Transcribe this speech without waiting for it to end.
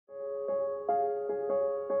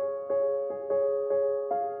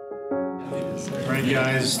All right,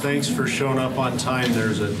 guys, thanks for showing up on time.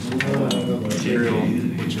 There's a material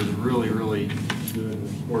which is really, really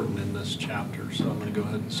important in this chapter, so I'm going to go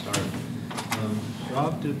ahead and start.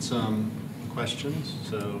 Rob did some questions,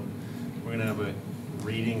 so we're going to have a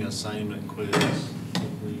reading assignment quiz.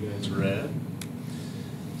 Hopefully you guys read.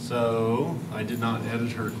 So I did not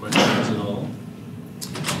edit her questions at all.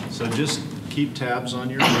 So just keep tabs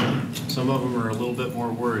on your own. Some of them are a little bit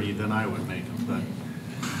more wordy than I would make them, but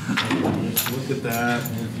look at that.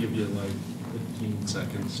 I'll give you like 15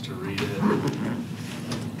 seconds to read it.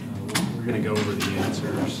 We're going to go over the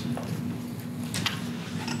answers.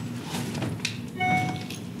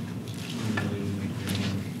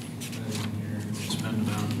 Spend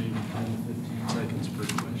about maybe 10 to 15 seconds per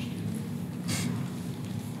question.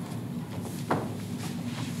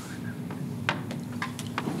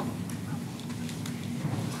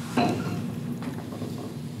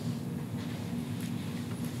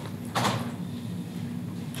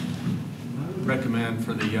 Recommend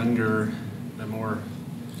for the younger, the more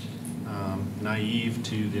naive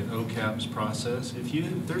to the OCAPS process. If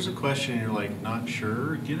there's a question and you're like not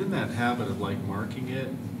sure, get in that habit of like marking it,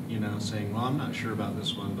 you know, saying, well, I'm not sure about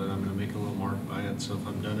this one, but I'm going to make a little mark by it. So if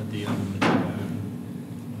I'm done at the end,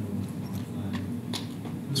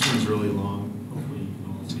 this one's really long. Hopefully you can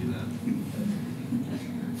all see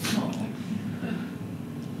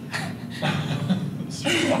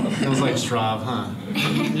that. That was like Strav, huh?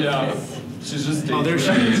 Yeah. She's just oh, there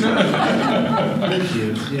she is. Thank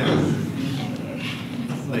you. Yeah.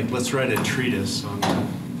 Like, let's write a treatise on that.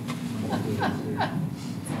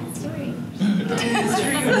 Story. Is it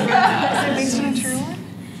based on a true one?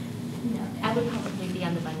 No, I would probably be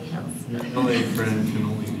on the bunny hills. LA friend can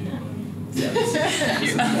only do bunny.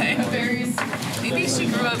 Maybe she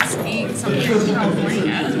grew up skiing somewhere in California.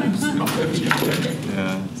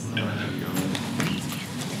 Yeah.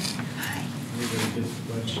 Anybody get the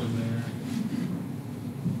question there?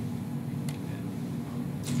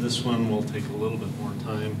 This one will take a little bit more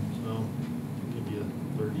time, so I'll give you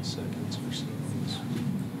 30 seconds or so.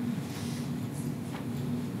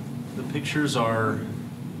 The pictures are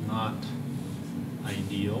not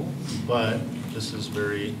ideal, but this is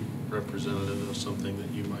very representative of something that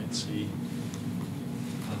you might see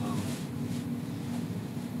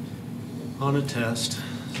on a test.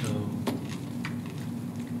 So.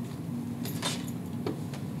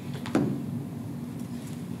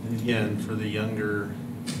 And again, for the younger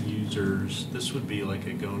users, this would be like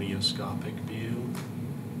a gonioscopic view.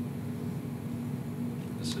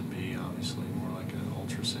 This would be obviously more like an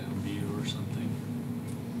ultrasound view or something.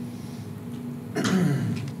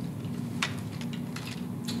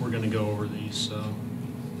 We're going to go over these, so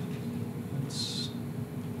let's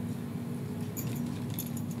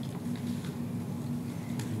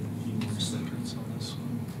give a few more seconds on this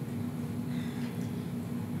one.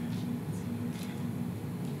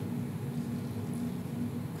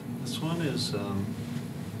 This one is,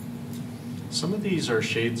 some of these are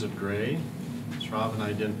shades of gray. Rob and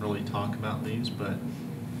I didn't really talk about these, but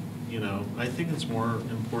you know, I think it's more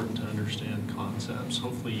important to understand concepts.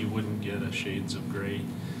 Hopefully you wouldn't get a shades of gray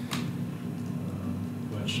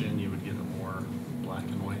question, you would get a more black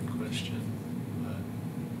and white question. But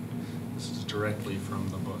this is directly from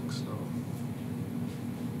the book, so.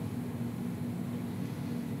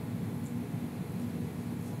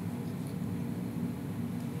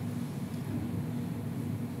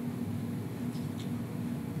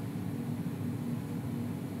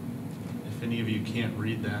 If any of you can't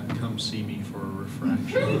read that, come see me for a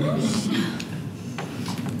refraction.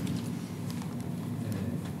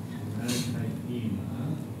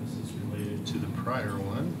 This is related to the prior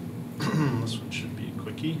one. This one should be a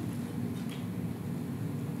quickie.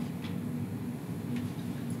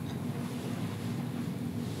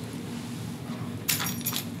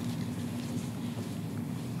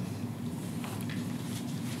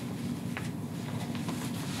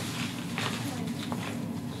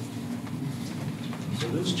 So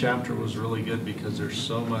this chapter was really good because there's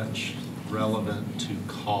so much relevant to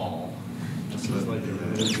call. This is like a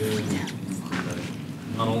really good,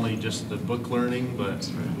 not only just the book learning,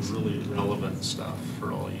 but really relevant stuff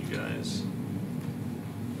for all you guys.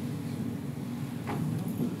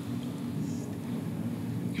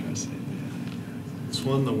 This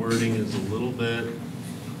one, the wording is a little bit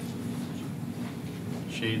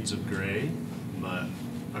shades of gray, but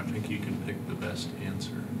I think you can pick the best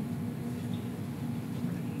answer.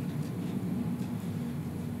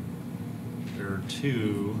 There are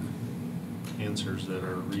two answers that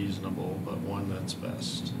are reasonable, but one that's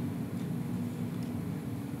best.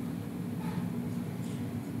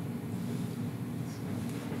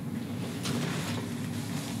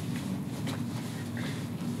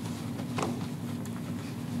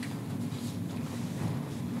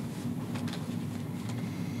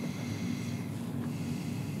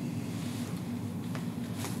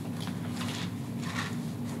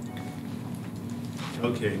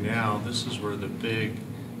 Okay, now this is where the big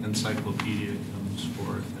encyclopedia comes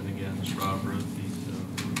forth. And again, Schwab wrote these.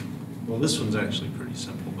 Well, this one's actually pretty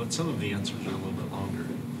simple, but some of the answers are a little bit longer.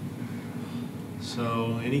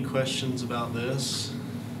 So, any questions about this?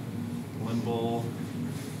 Limbal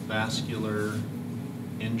vascular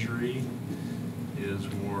injury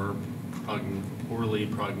is more poorly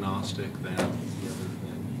prognostic than the other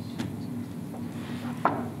things.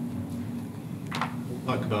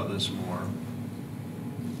 We'll talk about this more.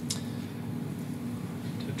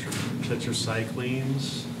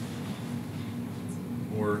 Tetracyclines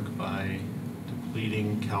work by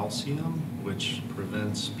depleting calcium, which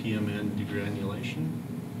prevents PMN degranulation.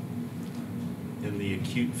 In the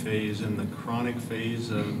acute phase, in the chronic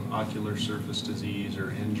phase of ocular surface disease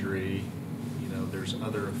or injury, there's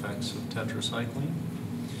other effects of tetracycline,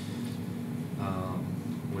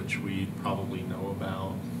 which we probably know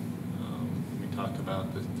about. We talked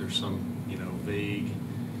about that there's some, vague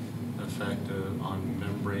effect on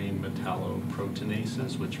membrane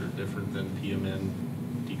metalloproteinases, which are different than PMN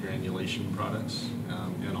degranulation products,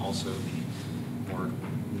 and also the more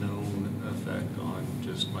known effect on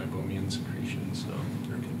just meibomian secretion. So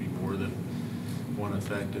there could be more than one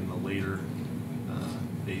effect in the later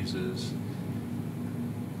phases.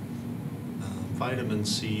 Vitamin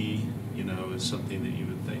C, is something that you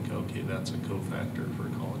would think, okay, that's a cofactor for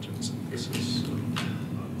collagen synthesis. So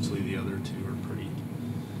obviously the other two are pretty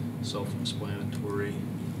self-explanatory.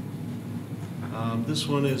 This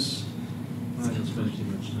one is, I'm not going to spend too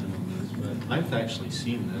much time on this, but I've actually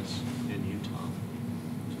seen this in Utah.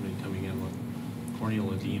 Somebody coming in with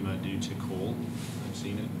corneal edema due to cold. I've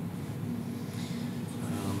seen it.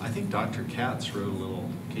 I think Dr. Katz wrote a little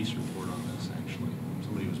case report on this, actually.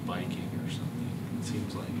 Somebody was biking or something, it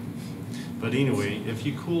seems like. But anyway, if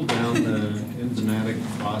you cool down the enzymatic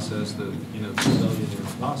process, the cellular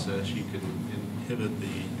process, you can inhibit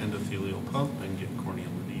the endothelial pump and get corneal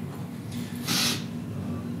edema.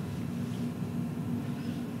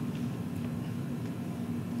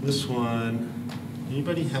 This one,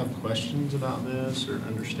 anybody have questions about this or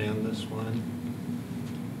understand this one?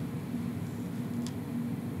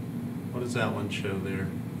 What does that one show there?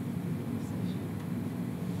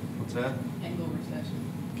 What's that? Angle recession.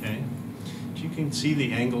 Okay. You can see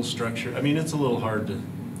the angle structure. I mean, it's a little hard to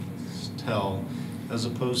tell, as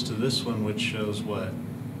opposed to this one, which shows what?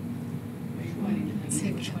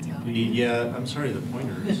 Yeah, I'm sorry, the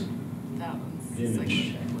pointer is. That one's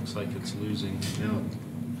Image looks like it's losing. No.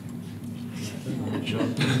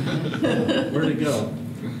 Where'd it go?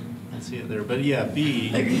 I see it there. But yeah,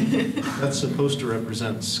 B, that's supposed to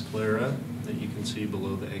represent sclera that you can see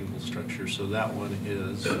below the angle structure. So that one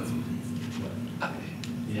is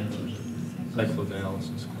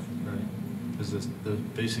cyclodialysis, right? Because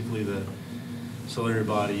basically the ciliary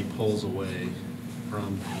body pulls away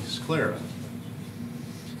from the sclera.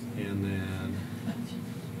 And then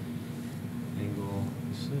angle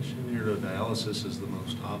recession, iridodialysis is the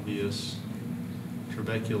most obvious.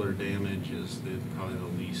 Trabecular damage is probably the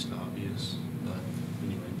least obvious. But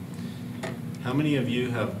anyway, how many of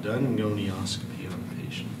you have done gonioscopy on a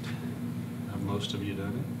patient? Have most of you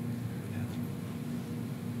done it?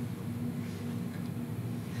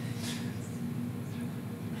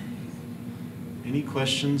 Any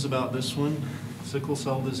questions about this one? Sickle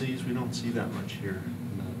cell disease, we don't see that much here.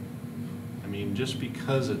 I mean, just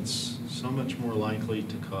because it's so much more likely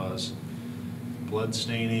to cause blood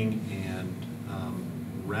staining and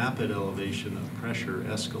rapid elevation of pressure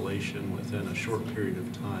escalation within a short period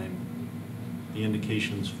of time, the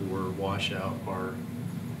indications for washout are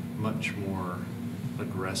much more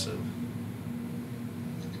aggressive.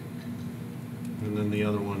 And then the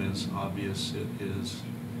other one is obvious. It is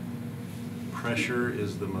pressure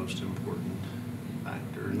is the most important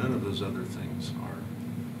factor. None of those other things are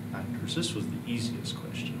factors. This was the easiest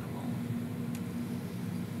question of all.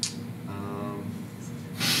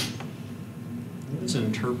 What does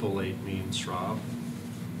interpolate mean, Schwab?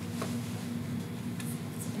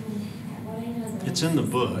 It's in the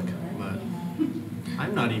book, but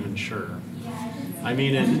I'm not even sure. I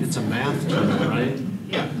mean, it's a math term, right?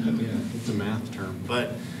 Yeah, it's a math term.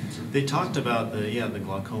 But they talked about the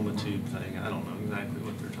glaucoma tube thing. I don't know exactly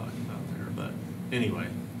what they're talking about there. But anyway,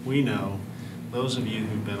 we know, those of you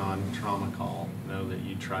who've been on trauma call know that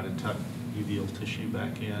you try to tuck uveal tissue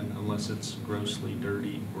back in unless it's grossly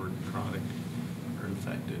dirty or necrotic or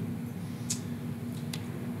infected.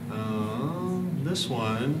 This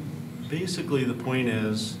one, basically the point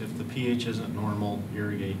is, if the pH isn't normal,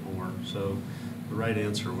 irrigate more. So the right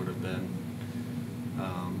answer would have been,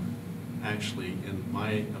 actually, in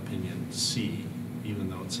my opinion, C, even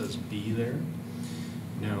though it says B there.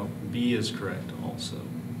 Now, B is correct also,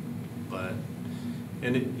 but,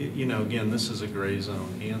 and you know, again, this is a gray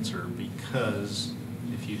zone answer because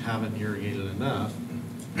if you haven't irrigated enough,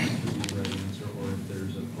 it could be the right answer, or if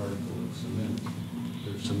there's a particle of cement,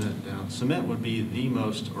 there's cement down. Cement would be the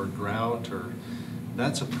most, or grout, or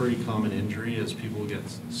that's a pretty common injury is people get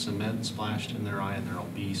cement splashed in their eye and there'll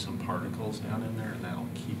be some particles down in there and that'll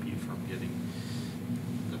keep you from getting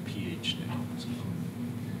the pH down. So,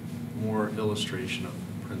 more illustration of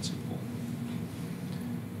principle.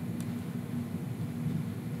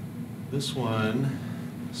 This one,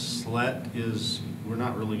 SLET is, we're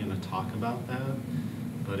not really going to talk about that,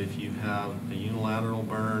 but if you have a unilateral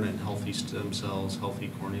burn and healthy stem cells, healthy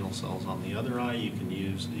corneal cells on the other eye, you can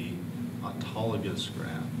use the autologous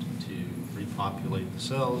graft to repopulate the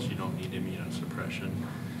cells. You don't need immunosuppression.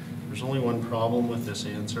 There's only one problem with this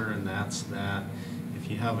answer, and that's that if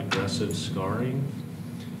you have aggressive scarring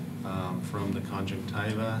from the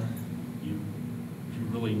conjunctiva, you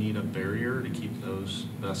really need a barrier to keep those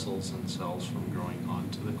vessels and cells from growing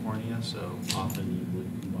onto the cornea, so often you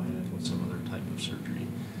would combine it with some other type of surgery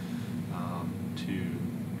to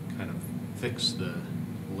kind of fix the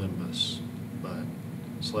limbus, but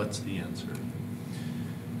SLET's the answer.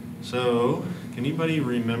 So, can anybody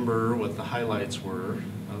remember what the highlights were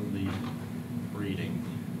of the reading?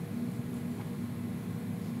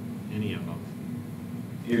 Any of them?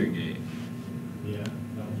 Irrigate. Yeah, that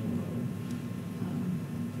was one of them.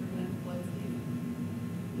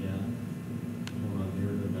 Yeah. Hold on,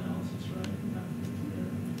 here the analysis, right?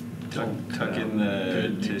 Tuck in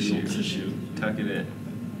the tissue. Tuck it in.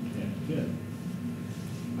 Okay, good.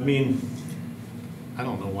 I mean, I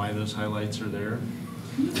don't know why those highlights are there.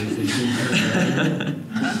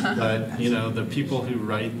 But, you know, the people who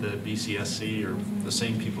write the BCSC are the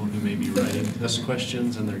same people who may be writing us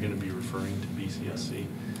questions, and they're going to be referring to BCSC.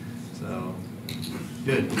 So,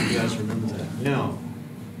 good. You guys remember that. Now,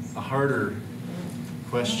 a harder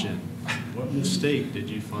question. What mistake did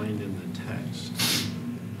you find in the text?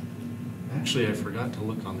 Actually, I forgot to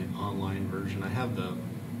look on the online version. I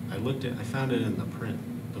found it in the print,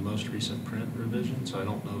 the most recent print revision, so I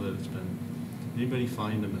don't know that it's been. Anybody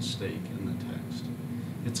find a mistake in the text?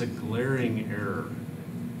 It's a glaring error.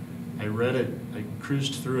 I read it, I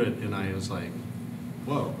cruised through it, and I was like,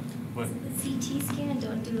 whoa, what? The CT scan,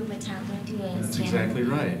 don't do a don't do a That's scan. exactly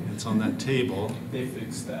right. It's on that table. They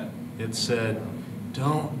fixed that. It said,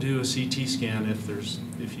 don't do a CT scan if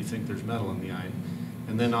you think there's metal in the eye.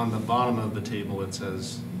 And then on the bottom of the table, it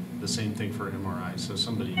says the same thing for MRI. So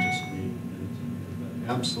somebody just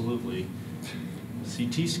absolutely.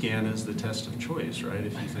 CT scan is the test of choice, right?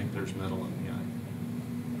 If you think there's metal in the eye.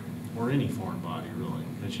 Or any foreign body, really,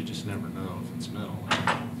 because you just never know if it's metal.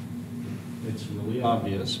 It's really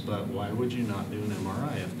obvious, but why would you not do an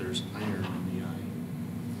MRI if there's iron in the eye?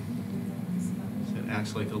 It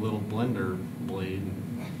acts like a little blender blade,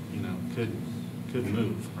 and, you know, could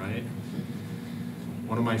move, right?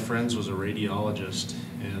 One of my friends was a radiologist,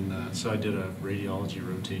 and so I did a radiology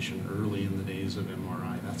rotation early in the days of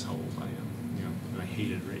MRI. That's how old I am. You know, and I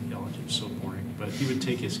hated radiology; it was so boring. But he would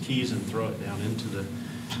take his keys and throw it down into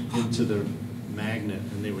the magnet,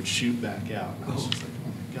 and they would shoot back out. And I was just like,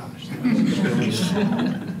 oh my gosh!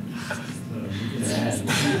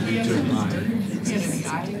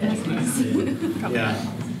 Yeah.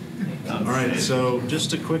 All right. So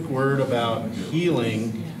just a quick word about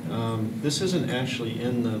healing. This isn't actually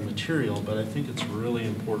in the material, but I think it's really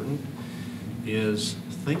important, is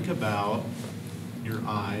think about your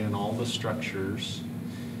eye and all the structures.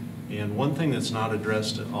 And one thing that's not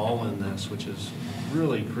addressed at all in this, which is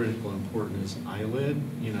really critical and important, is eyelid.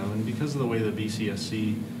 You know, and because of the way the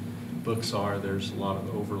BCSC books are, there's a lot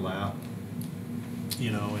of overlap,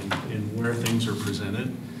 you know, in where things are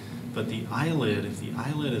presented. But the eyelid, if the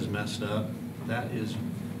eyelid is messed up, that is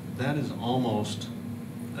almost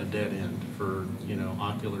a dead end for, you know,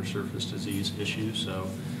 ocular surface disease issues. So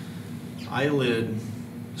eyelid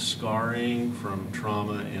scarring from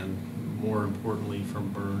trauma, and more importantly from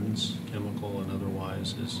burns, chemical and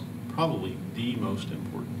otherwise, is probably the most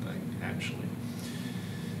important thing, actually.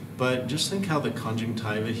 But just think how the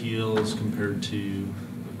conjunctiva heals compared to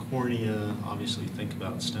the cornea. Obviously think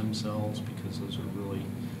about stem cells, because those are really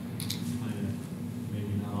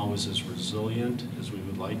maybe not always as resilient as we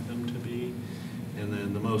would like them to be. And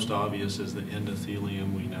then the most obvious is the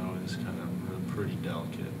endothelium, we know is kind of pretty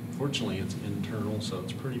delicate. Fortunately, it's internal, so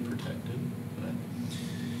it's pretty protected.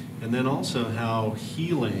 And then also how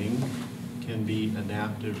healing can be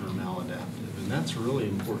adaptive or maladaptive. And that's a really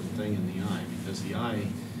important thing in the eye, because the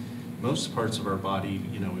eye, most parts of our body,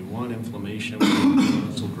 you know, we want inflammation, we want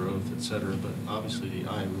muscle growth, etc. cetera, but obviously the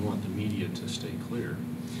eye, we want the media to stay clear.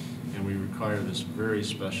 And we require this very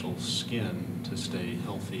special skin to stay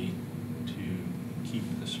healthy to keep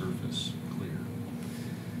the surface clear.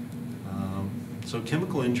 So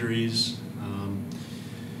chemical injuries,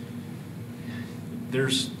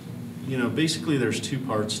 there's, basically there's two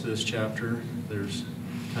parts to this chapter. There's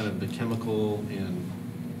kind of the chemical and,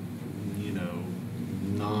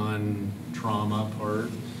 non-trauma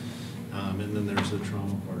part, and then there's the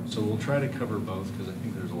trauma part. So we'll try to cover both because I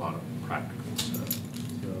think there's a lot of practical stuff.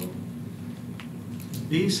 So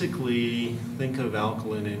basically, think of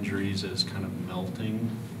alkaline injuries as kind of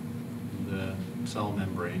melting the cell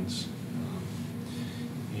membranes.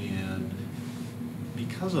 And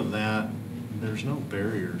because of that, there's no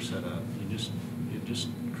barrier set up. It just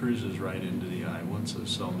cruises right into the eye once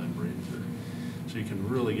those cell membranes are, so you can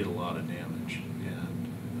really get a lot of damage.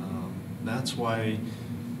 And that's why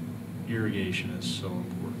irrigation is so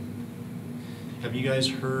important. Have you guys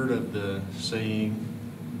heard of the saying,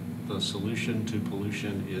 the solution to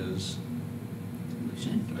pollution is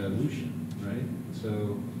dilution, right?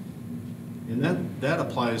 So, and that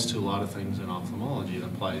applies to a lot of things in ophthalmology. It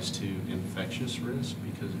applies to infectious risk,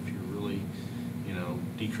 because if you're really,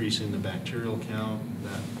 decreasing the bacterial count,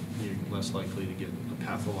 that you're less likely to get a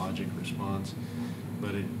pathologic response.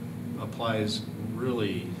 But it applies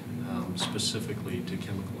really specifically to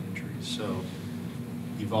chemical injuries. So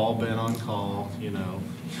you've all been on call, you know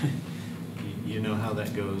how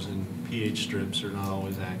that goes, and pH strips are not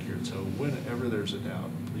always accurate. So whenever there's a doubt,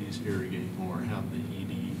 please irrigate more. Have the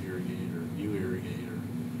ED irrigate, or you irrigate, or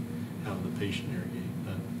have the patient irrigate.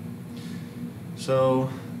 So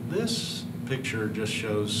this picture just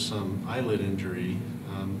shows some eyelid injury.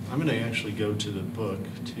 I'm going to actually go to the book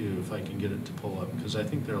too, if I can get it to pull up, because I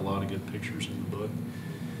think there are a lot of good pictures in the book.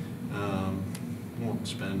 Won't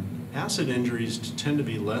spend. Acid injuries tend to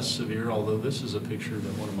be less severe, although this is a picture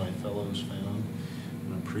that one of my fellows found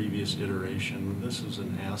in a previous iteration. This is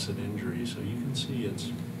an acid injury, so you can see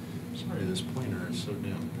it's, sorry, this pointer is so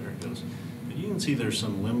dim. There it goes. But you can see there's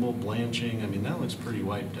some limbal blanching. I mean, that looks pretty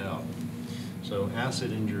wiped out. So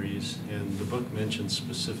acid injuries, and the book mentions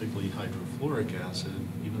specifically hydrofluoric acid,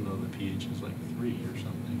 even though the pH is like 3 or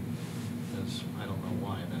something. I don't know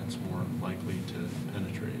why that's more likely to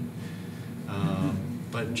penetrate.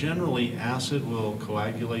 But generally, acid will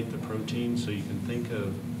coagulate the protein, so you can think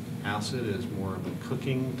of acid as more of a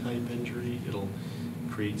cooking type injury. It'll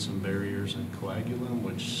create some barriers in coagulum,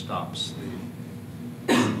 which stops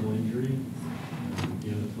the chemical injury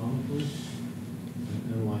anatomically,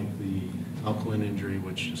 unlike the alkaline injury,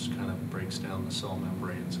 which just kind of breaks down the cell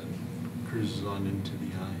membranes and cruises on into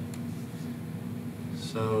the eye.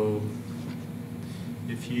 So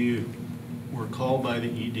if you were called by the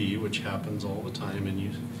ED, which happens all the time,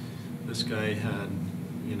 and this guy had,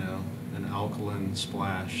 an alkaline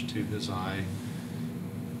splash to his eyes,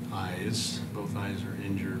 both eyes are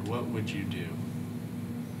injured, what would you do?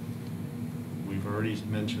 We've already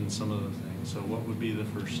mentioned some of the things, so what would be the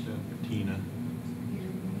first step, Tina?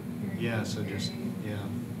 Yeah, so just,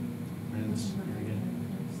 rinse, irrigate.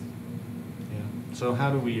 Yeah, so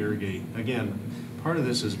how do we irrigate? Again, part of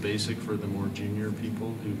this is basic for the more junior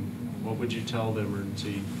people who, what would you tell the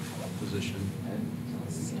emergency physician?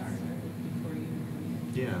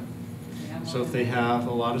 Yeah. So if they have,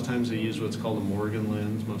 a lot of times they use what's called a Morgan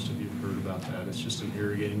lens. Most of you have heard about that. It's just an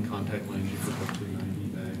irrigating contact lens you hook up to an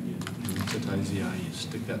IV bag. You anesthetize the eye, you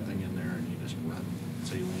stick that thing in there, and you just run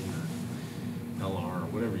saline or LR or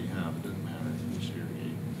whatever you have. It doesn't matter. You just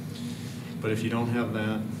irrigate. But if you don't have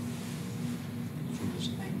that, you can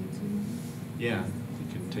just, yeah, you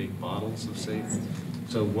can take bottles of saline.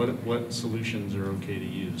 So what solutions are okay to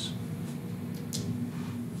use?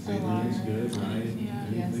 Saline is good, right? Yeah.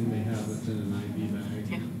 Anything they have that's in an IV bag.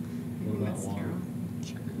 Yeah. What about water?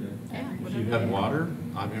 Yeah. If you have water,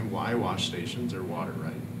 I mean, eye wash stations are water,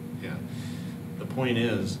 right? Yeah. The point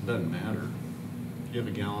is, it doesn't matter. If you have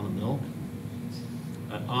a gallon of milk,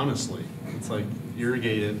 honestly, it's like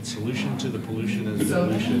irrigated. Solution to the pollution is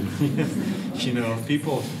dilution.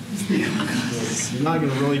 People, you're not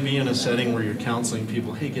going to really be in a setting where you're counseling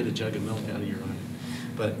people, hey, get a jug of milk out of your eye.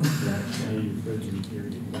 But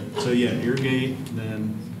so yeah, irrigate,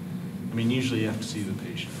 then, usually you have to see the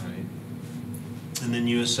patient, right? And then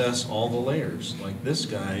you assess all the layers. Like this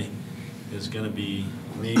guy is going to be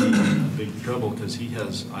maybe in big trouble because he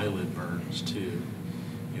has eyelid burns too.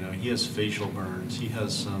 He has facial burns. He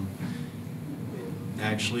has some,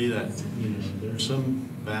 actually there's some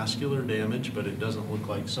vascular damage, but it doesn't look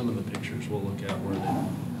like some of the pictures we'll look at where the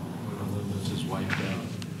lens is wiped out.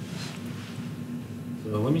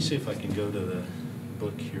 So let me see if I can go to the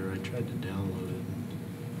book here. I tried to download it.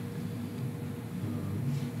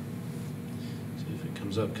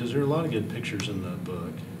 comes up, because there are a lot of good pictures in the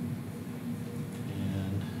book.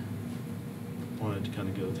 And wanted to kind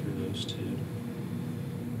of go through those too.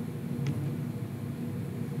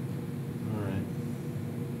 All right.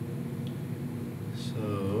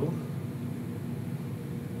 So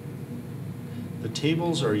the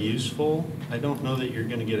tables are useful. I don't know that you're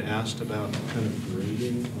going to get asked about kind of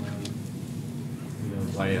grading on, you know,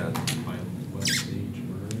 by what stage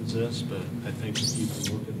burn is this, but I think you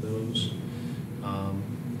can look at those.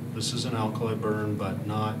 This is an alkali burn, but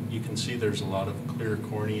not, you can see there's a lot of clear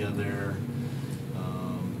cornea there.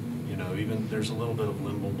 You know, even there's a little bit of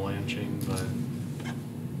limbal blanching, but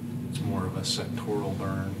it's more of a sectoral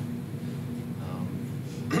burn.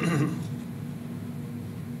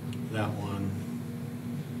 That one.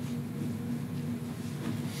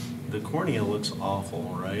 The cornea looks awful,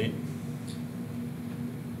 right?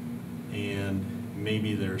 And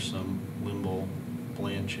maybe there's some limbal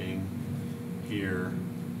blanching here,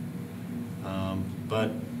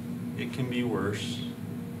 but it can be worse.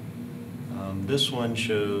 This one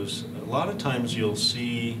shows, a lot of times you'll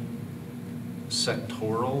see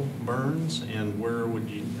sectoral burns, and where would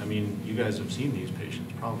you, I mean, you guys have seen these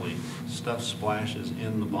patients probably, stuff splashes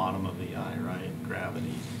in the bottom of the eye, right?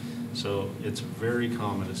 Gravity. So it's very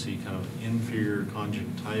common to see kind of inferior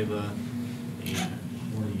conjunctiva and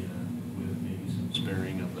cornea with maybe some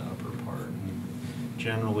sparing of the upper part. And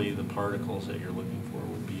generally, the particles that you're looking for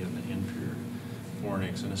would be in the inferior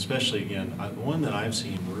fornix, and especially, again, the one that I've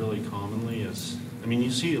seen really commonly is, I mean,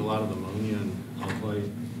 you see a lot of ammonia and alkali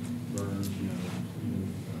burns, you know,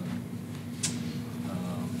 even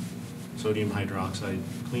sodium hydroxide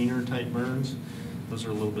cleaner type burns. Those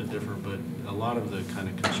are a little bit different, but a lot of the kind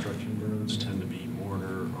of construction burns tend to be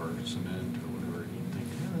mortar or cement or whatever. You think,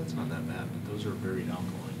 oh, that's not that bad, but those are very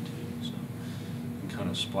alkaline too. So, and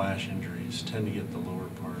kind of splash injuries tend to get the lower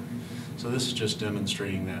part. So this is just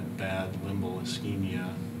demonstrating that bad limbal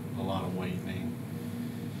ischemia, a lot of whitening.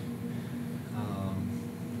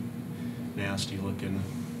 Nasty looking,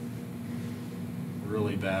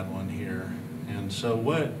 really bad one here. And so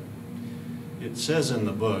what it says in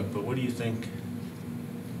the book, but what do you think?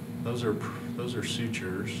 Those are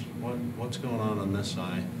sutures. What's going on this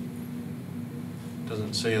eye?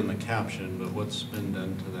 Doesn't say in the caption, but what's been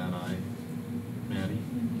done to that eye, Maddie?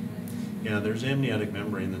 Yeah, there's amniotic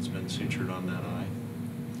membrane that's been sutured on that eye.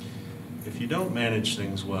 If you don't manage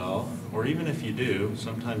things well, or even if you do,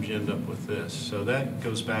 sometimes you end up with this. So that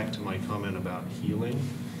goes back to my comment about healing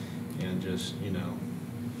and just, you know,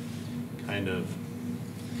 kind of,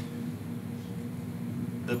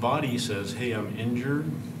 the body says, hey, I'm injured.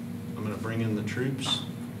 I'm going to bring in the troops,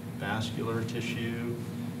 vascular tissue,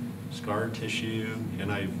 scar tissue,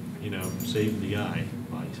 and I've, you know, saved the eye.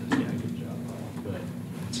 The body says, yeah, good job, but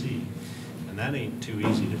let's see. And that ain't too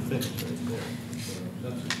easy to fix right there. So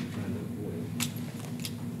that's what you're trying to avoid.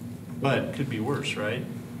 But it could be worse, right?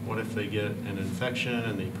 What if they get an infection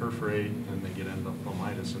and they perforate and they get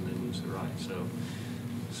endophthalmitis and they lose their eye?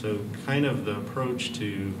 So kind of the approach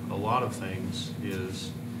to a lot of things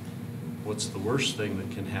is, what's the worst thing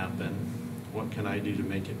that can happen? What can I do to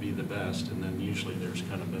make it be the best? And then usually there's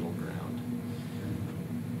kind of middle ground.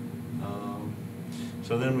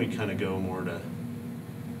 So then we kind of go more to,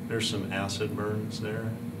 there's some acid burns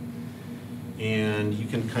there. And you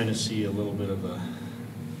can kind of see a little bit of a,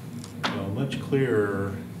 well, much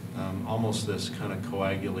clearer, almost this kind of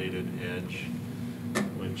coagulated edge,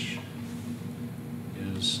 which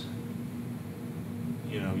is,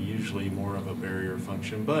 you know, usually more of a barrier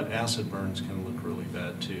function, but acid burns can look really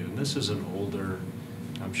bad too. And this is an older,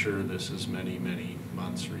 I'm sure this is many, many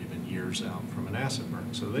months or even years out from an acid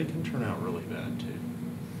burn, so they can turn out really bad too.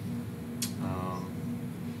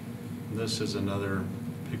 This is another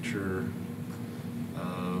picture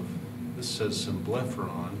of, this says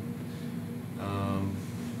symblepharon. I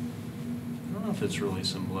don't know if it's really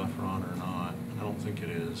symblepharon or not. I don't think it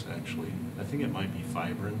is, actually. I think it might be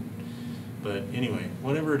fibrin. But anyway,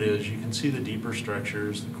 whatever it is, you can see the deeper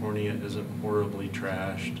structures. The cornea isn't horribly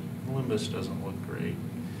trashed. The limbus doesn't look great.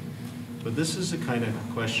 But this is the kind of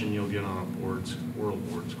question you'll get on a oral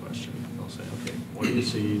boards question. They'll say, okay, what do you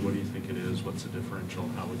see? What do you think it is? What's the differential?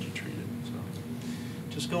 How would you treat it? So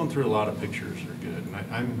just going through a lot of pictures are good. And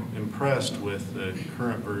I'm impressed with the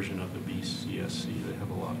current version of the BCSC. They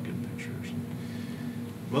have a lot of good pictures.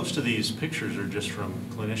 Most of these pictures are just from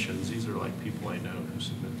clinicians. These are like people I know who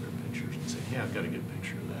submit their pictures and say, hey, I've got a good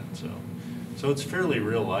picture of that. So it's fairly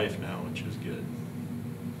real life now, which is good.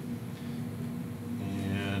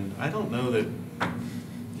 And I don't know that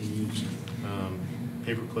you use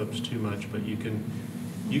paper clips too much, but you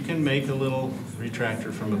can make a little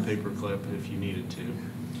retractor from a paper clip if you needed to.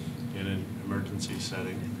 in an emergency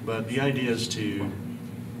setting. But the idea is to,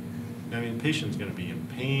 I mean, the patient's going to be in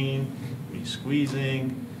pain, be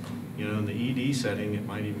squeezing. You know, in the ED setting, it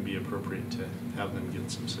might even be appropriate to have them get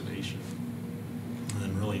some sedation. And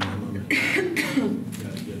then really numb them. You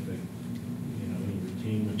got to get the, you know, any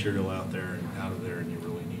routine material out there and out of there, and you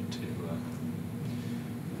really need to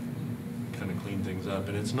kind of clean things up.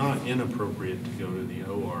 And it's not inappropriate to go to the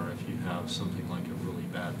OR if you have something like a really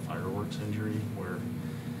bad fireworks injury where,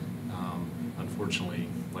 unfortunately,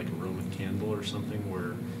 like a Roman candle or something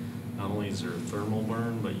where not only is there a thermal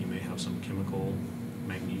burn, but you may have some chemical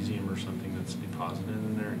magnesium or something that's deposited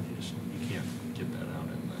in there, and you can't get that out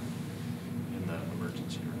in the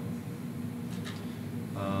emergency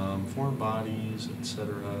room. Foreign bodies,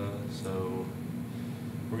 etc. So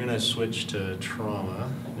we're going to switch to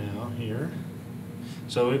trauma now here.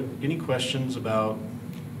 So any questions about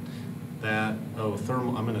that? Oh,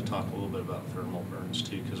 thermal. I'm going to talk a little bit about thermal burns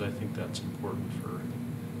too, because I think that's important for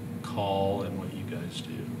call and what you guys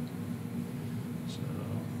do. So.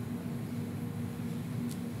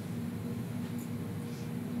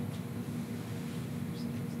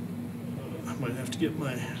 I might have to get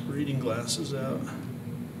my reading glasses out.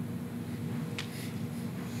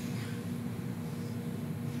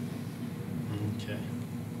 Okay.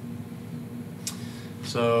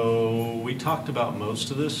 So we talked about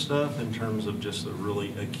most of this stuff in terms of just the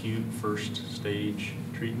really acute first stage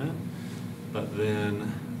treatment, but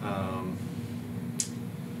then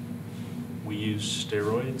we use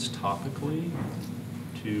steroids topically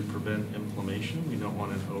to prevent inflammation. We don't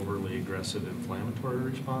want an overly aggressive inflammatory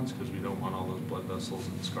response because we don't want all those blood vessels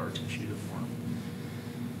and scar tissue to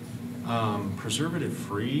form.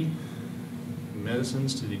 Preservative-free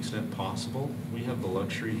medicines to the extent possible. We have the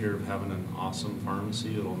luxury here of having an awesome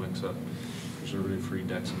pharmacy that'll mix up preservative-free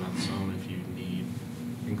dexamethasone if you need,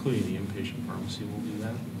 including the inpatient pharmacy will do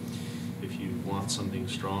that. If you want something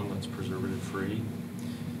strong that's preservative-free.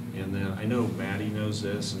 And then I know Maddie knows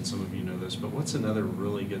this, and some of you know this, but what's another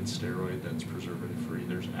really good steroid that's preservative-free?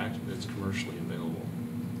 It's commercially available.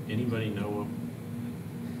 Anybody know?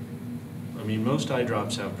 I mean, most eye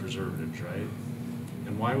drops have preservatives, right?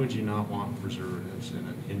 And why would you not want preservatives in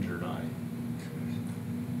an injured eye?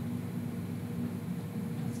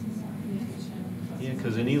 Yeah,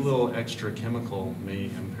 because any little extra chemical may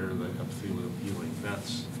impair the epithelial healing.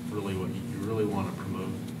 That's really what you really want to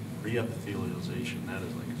promote. Reepithelialization, that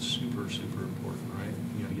is like super, super important, right?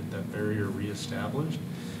 You got to get that barrier reestablished,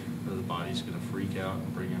 or the body's going to freak out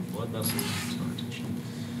and bring in blood vessels and scar tissue.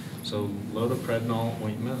 So lotoprednol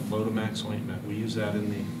ointment, Lotamax ointment, we use that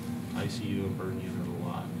in the ICU and burn unit a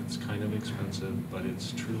lot. It's kind of expensive, but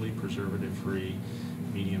it's truly preservative-free,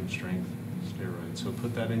 medium-strength steroid. So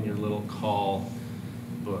put that in your little call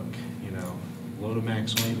book, you know,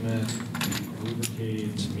 Lotamax ointment,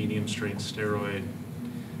 lubricates, medium-strength steroid,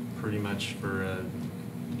 pretty much for a,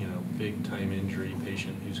 you know, big-time injury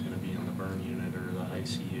patient who's going to be in the burn unit or the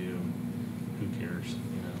ICU. Who cares?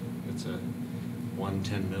 You know, it's a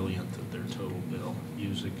 1/10,000,000th of their total bill.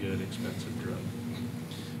 Use a good, expensive drug.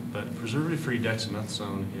 But preservative-free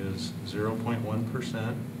dexamethasone is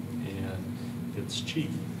 0.1%, and it's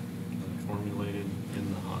cheap, formulated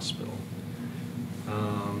in the hospital.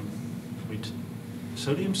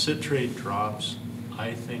 Sodium citrate drops,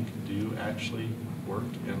 I think, do actually work,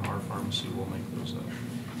 and our pharmacy will make those up.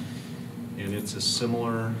 And it's a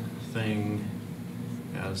similar thing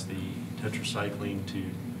as the tetracycline to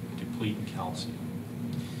deplete calcium.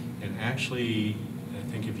 And actually, I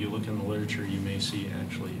think if you look in the literature, you may see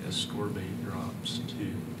actually ascorbate drops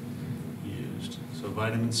too used. So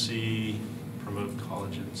vitamin C, promote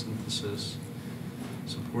collagen synthesis,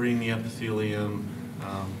 supporting the epithelium,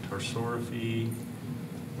 tarsorrhaphy,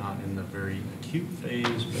 not in the very acute phase,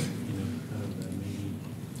 but you know, kind of maybe,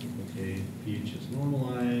 okay, pH is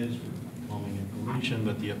normalized, we're calming inflammation,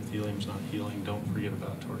 but the epithelium's not healing. Don't forget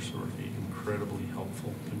about tarsorrhaphy, incredibly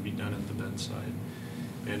helpful, can be done at the bedside.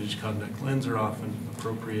 Bandaged contact lens are often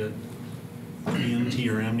appropriate. EMT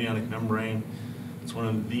or amniotic membrane, it's one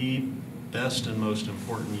of the best and most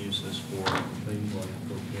important uses for things like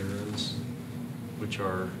Procaras, which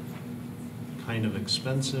are kind of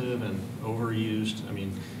expensive and overused. I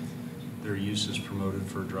mean, their use is promoted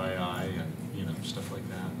for dry eye and, you know, stuff like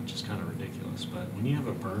that, which is kind of ridiculous. But when you have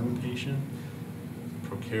a burn patient,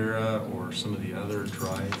 Procara or some of the other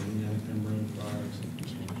dry amniotic membrane products,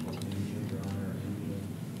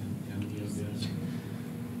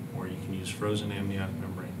 or you can use frozen amniotic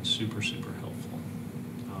membrane, super, super helpful.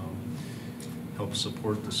 Helps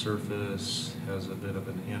support the surface, has a bit of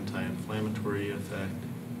an anti-inflammatory effect.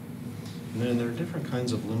 And then there are different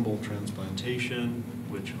kinds of limbal transplantation,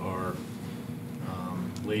 which are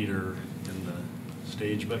later in the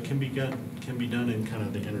stage, but can be done in kind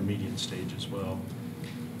of the intermediate stage as well.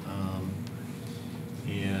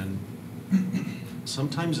 And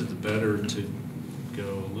sometimes it's better to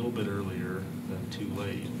go a little bit earlier than too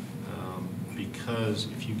late, because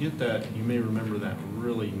if you get that, you may remember that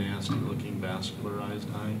really nasty looking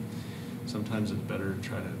vascularized eye. Sometimes it's better to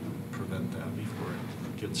try to prevent that before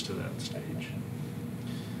it gets to that stage.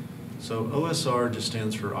 So OSR just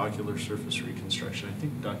stands for ocular surface reconstruction. I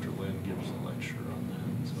think Dr. Lynn gives a lecture on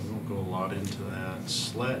that, so I won't go a lot into that.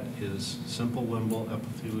 SLET is simple limbal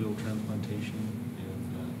epithelial transplantation,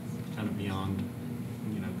 and kind of beyond,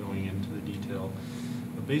 going into the detail.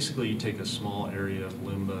 But basically, you take a small area of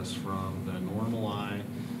limbus from the normal eye,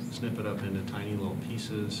 snip it up into tiny little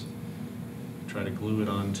pieces, try to glue it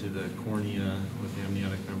onto the cornea with the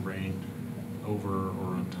amniotic membrane over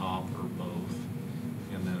or on top or both,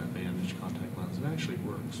 and then a bandage contact lens. It actually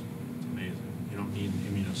works. It's amazing. You don't need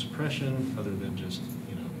immunosuppression other than just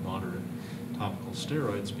moderate topical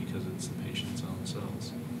steroids because it's the patient's own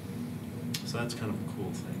cells. So that's kind of a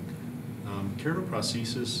cool thing.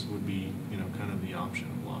 Keratoprosthesis would be kind of the option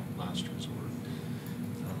of last resort.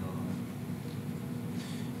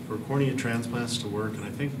 For cornea transplants to work, and I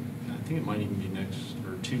think it might even be next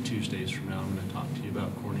or 2 Tuesdays from now, I'm going to talk to you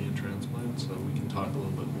about cornea transplants, so we can talk a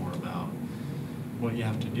little bit more about what you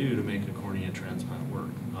have to do to make a cornea transplant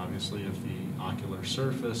work. Obviously, if the ocular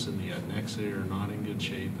surface and the adnexa are not in good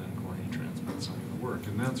shape, then cornea transplant's not going to work.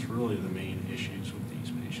 And that's really the main issues with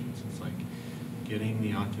these patients. It's like getting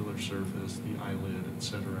the ocular surface, the eyelid,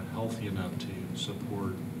 etc., healthy enough to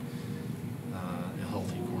support a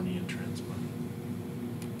healthy cornea transplant.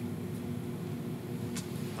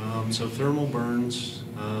 So thermal burns,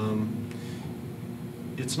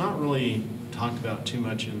 it's not really talked about too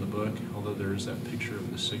much in the book, although there's that picture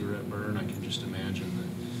of the cigarette burn. I can just imagine that,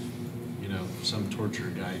 some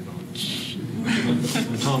tortured guy going,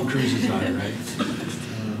 Tom Cruise's eye, right?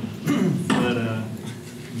 But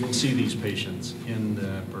you'll see these patients in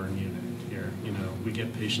the burn unit here. We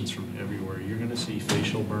get patients from everywhere. You're going to see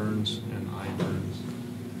facial burns and eye burns,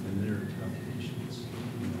 and they're tough patients.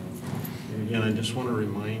 And again, I just want to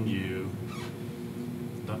remind you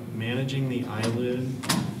that managing the eyelid,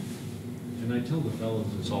 and I tell the fellows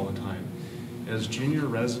this all the time, as junior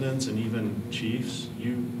residents and even chiefs,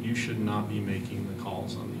 you should not be making the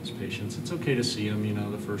calls on these patients. It's okay to see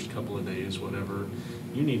them, the first couple of days, whatever.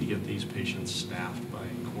 You need to get these patients staffed by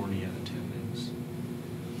cornea attendings.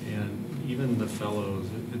 And even the fellows,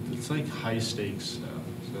 it's like high stakes stuff.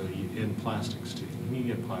 So in plastics too, you need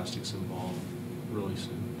to get plastics involved really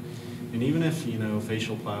soon. And even if,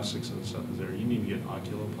 facial plastics and stuff is there, you need to get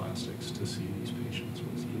oculoplastics to see these patients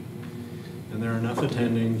with you. And there are enough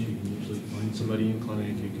attendings. You can usually find somebody in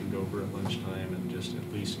clinic. You can go over at lunchtime and just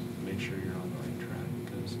at least make sure you're on the right track.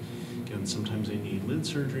 Because, again, sometimes they need lid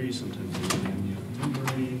surgery, sometimes they need amniotic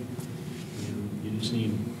membrane. You just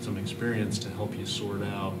need some experience to help you sort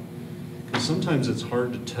out. Because sometimes it's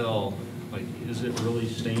hard to tell, like, is it really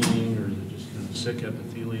staining, or is it just kind of sick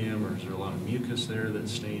epithelium, or is there a lot of mucus there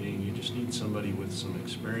that's staining? You just need somebody with some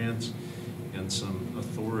experience and some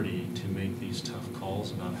authority to make these tough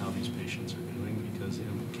calls about how these patients are doing, because the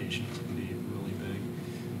implications can be really big,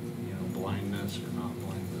 blindness or not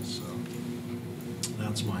blindness. So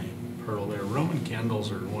that's my pearl there. Roman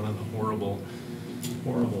candles are one of the horrible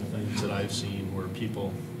things that I've seen, where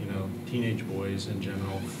people, teenage boys in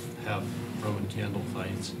general, have Roman candle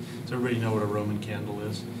fights. Does everybody know what a Roman candle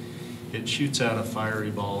is? It shoots out a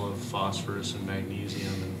fiery ball of phosphorus and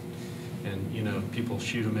magnesium, and people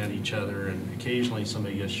shoot them at each other, and occasionally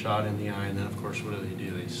somebody gets shot in the eye, and then of course what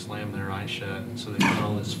do? They slam their eye shut, so they put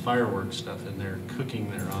all this fireworks stuff in there,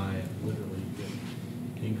 cooking their eye, and literally get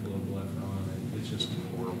inkful of blood on it. It's just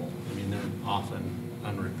horrible. I mean, they're often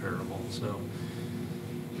unrepairable. So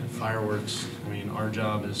fireworks, our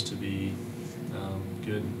job is to be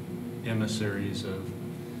good emissaries of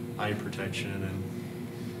eye protection, and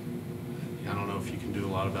I don't know if you can do a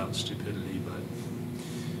lot about stupidity,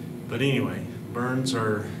 but anyway,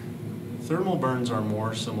 thermal burns are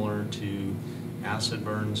more similar to acid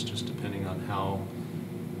burns, just depending on how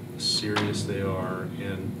serious they are,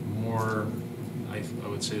 and more, I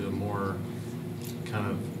would say the more kind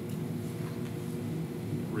of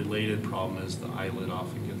related problem is the eyelid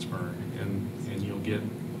often gets burned, and you'll get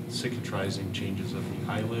cicatrizing changes of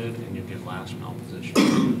the eyelid, and you'll get lash malposition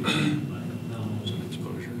and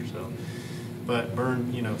exposure. So, but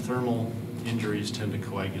thermal injuries tend to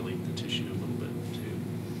coagulate the tissue a little bit too.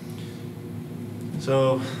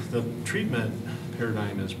 So the treatment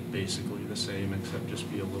paradigm is basically the same, except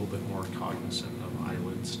just be a little bit more cognizant of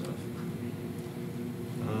eyelid stuff.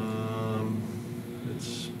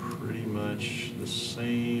 much the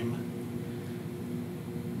same.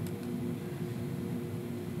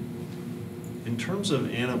 In terms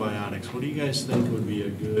of antibiotics, what do you guys think would be a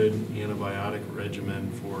good antibiotic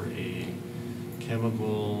regimen for a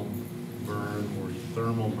chemical burn or a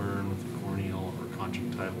thermal burn with a corneal or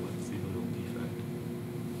conjunctival epithelial defect?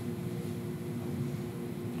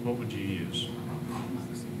 What would you use?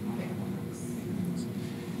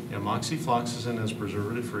 Yeah, moxifloxacin is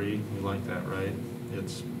preservative-free. We like that, right?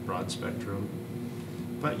 It's broad spectrum.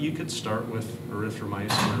 But you could start with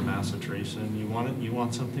erythromycin or macitracin. You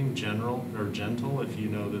want something general or gentle if you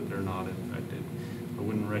know that they're not infected. I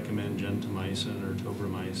wouldn't recommend gentamicin or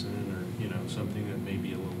tobramycin or something that may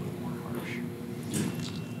be a little bit more harsh.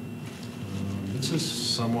 This is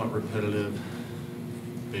somewhat repetitive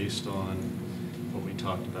based on what we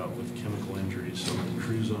talked about with chemical injuries. So the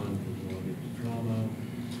cruise on trauma.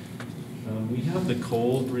 We have the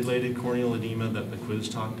cold-related corneal edema that the quiz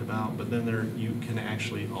talked about, but then you can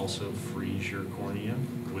actually also freeze your cornea,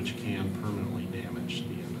 which can permanently damage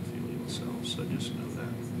the endothelial cells, so just know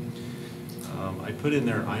that. I put in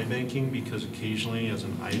there eye banking because occasionally as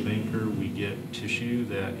an eye banker we get tissue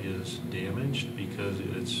that is damaged because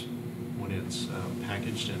when it's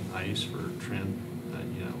packaged in ice for what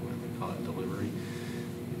we call it delivery,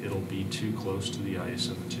 it'll be too close to the ice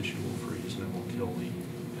and the tissue will freeze and it will kill the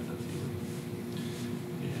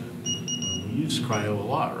we use cryo a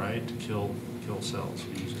lot, right, to kill cells.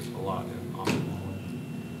 We use it a lot in ophthalmology.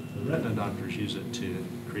 The retina doctors use it to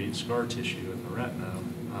create scar tissue in the retina.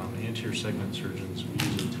 Anterior segment surgeons, we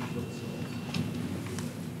use it to kill cells.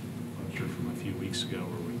 A lecture from a few weeks ago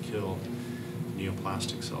where we kill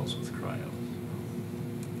neoplastic cells with cryo.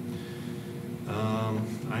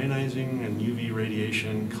 Ionizing and UV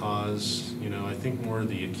radiation cause, I think more of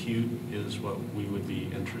the acute is what we would be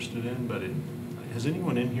interested in, but has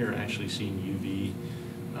anyone in here actually seen UV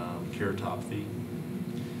keratopathy?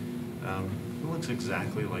 It looks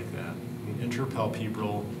exactly like that.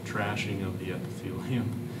 Interpalpebral trashing of the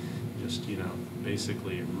epithelium, just,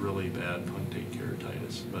 basically really bad punctate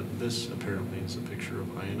keratitis. But this apparently is a picture of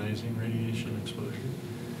ionizing radiation exposure.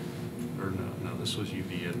 Or no, this was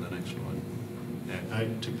UV in the next one. I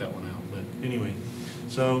took that one out, but anyway.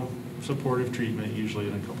 So supportive treatment, usually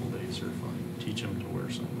in a couple days are fine. Teach them to wear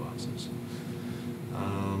sunglasses.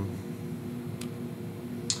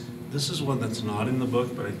 This is one that's not in the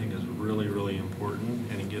book, but I think is really, really important,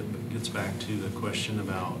 and it gets back to the question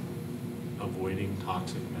about avoiding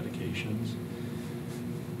toxic medications.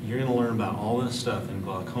 You're going to learn about all this stuff in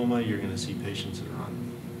glaucoma. You're going to see patients that are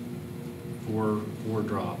on four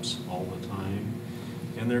drops all the time,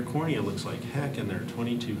 and their cornea looks like heck, and they're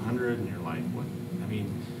 2200, and you're like, what? I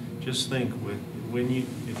mean, just think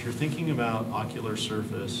if you're thinking about ocular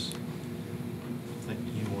surface,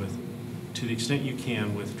 to the extent you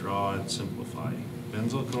can, withdraw and simplify.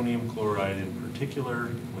 Benzalkonium chloride in particular,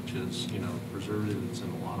 which is preservative that's in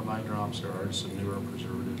a lot of eye drops. There are some newer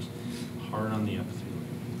preservatives hard on the epithelium,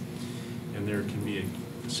 and there can be a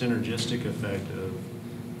synergistic effect of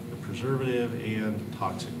the preservative and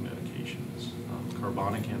toxic medications.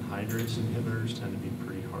 Carbonic anhydrase inhibitors tend to be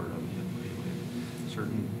pretty hard on the epithelium.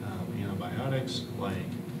 Certain antibiotics like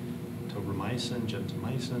tobramycin,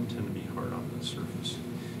 gentamicin tend to be hard on the surface.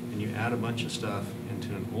 And you add a bunch of stuff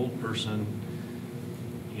into an old person,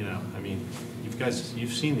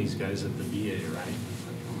 you've seen these guys at the VA, right?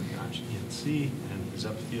 Like, oh my gosh, you can't see, and his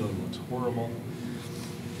epithelium looks horrible.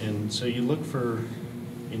 And so you look for,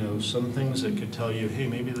 some things that could tell you, hey,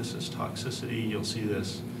 maybe this is toxicity. You'll see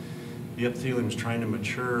this, the epithelium's trying to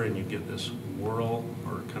mature, and you get this whirl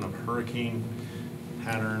or kind of hurricane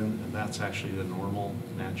pattern, and that's actually the normal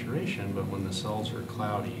maturation. But when the cells are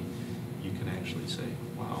cloudy, you can actually say,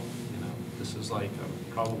 wow, this is like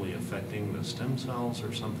I'm probably affecting the stem cells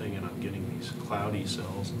or something, and I'm getting these cloudy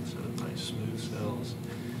cells instead of nice smooth cells.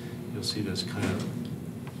 You'll see this kind of,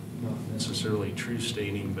 not necessarily true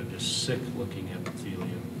staining, but just sick looking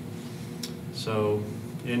epithelium. So,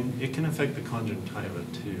 and it can affect the conjunctiva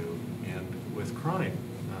too, and with chronic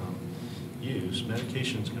use,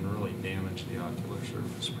 medications can really damage the ocular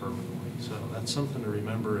surface permanently. So that's something to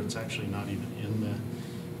remember. It's actually not even in the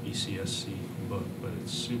ECSC book, but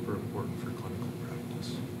it's super important for clinical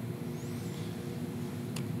practice.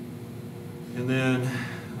 And then,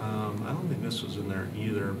 I don't think this was in there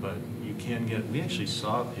either, but you can get, we actually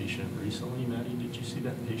saw a patient recently, Maddie, did you see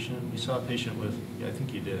that patient? We saw a patient with, yeah, I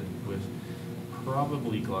think you did, with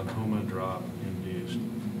probably glaucoma drop induced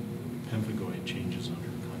pemphigoid changes on her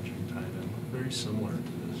conjunctiva, very similar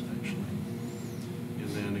to this actually. And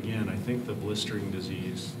then again, I think the blistering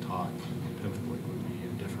disease talk, pemphigoid would be a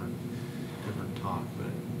different talk,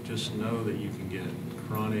 but just know that you can get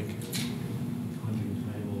chronic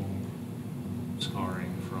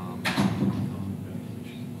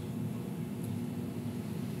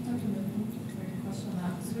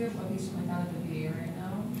patient like that at the VA right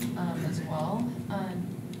now, as well.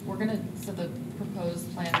 So the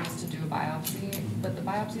proposed plan is to do a biopsy, but the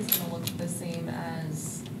biopsy is gonna look the same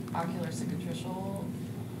as ocular cicatricial.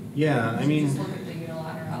 Yeah, I mean. Just look at the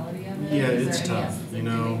unilaterality of it. Yeah, Is it's there any tough, essence you in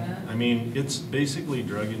know, doing that? I mean, it's basically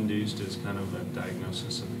drug-induced is kind of a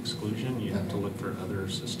diagnosis of exclusion. You have to Okay. look for other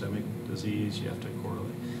systemic disease, you have to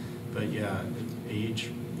correlate. But yeah,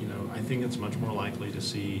 age, you know, I think it's much more likely to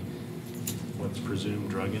see what's presumed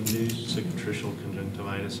drug-induced cicatricial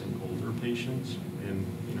conjunctivitis in older patients. And,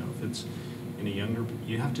 you know, if it's in a younger,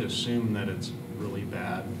 you have to assume that it's really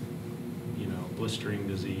bad, you know, blistering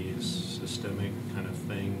disease, systemic kind of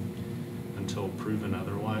thing, until proven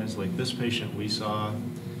otherwise. Like this patient we saw,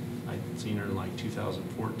 I'd seen her in like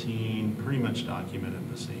 2014, pretty much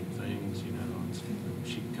documented the same things, you know.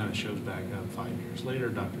 She kind of shows back up 5 years later.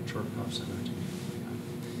 Dr. Chortkov sent her to me.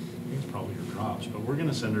 I think it's probably her drops, but we're going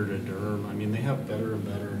to send her to derm. I mean, they have better and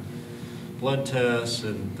better blood tests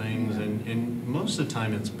and things, and most of the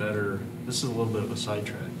time it's better. This is a little bit of a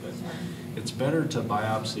sidetrack, but it's better to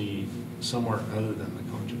biopsy somewhere other than the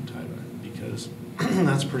conjunctiva, because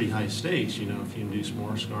that's pretty high stakes. You know, if you induce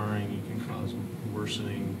more scarring, you can cause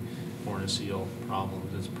worsening corneal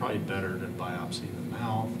problems. It's probably better to biopsy the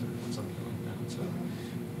mouth or something like that. So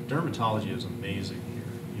dermatology is amazing here.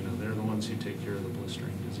 You know, they're the ones who take care of the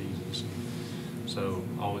blistering diseases. So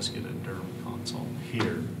always get a derm consult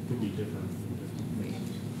here. Could be different.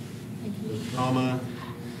 Trauma.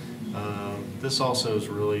 This also is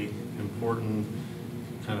really important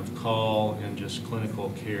kind of call and just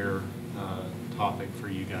clinical care topic for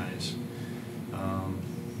you guys.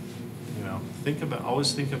 You know,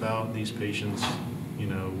 always think about these patients, you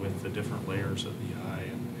know, with the different layers of the eye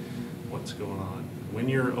and what's going on. When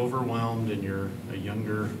you're overwhelmed and you're a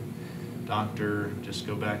younger doctor, just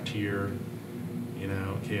go back to your, you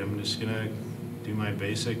know, okay, I'm just gonna do my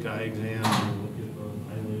basic eye exam and look at the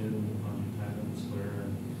eyelid and conjunctiva and sclera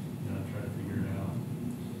and, you know, try to figure it out,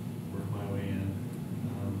 work my way in.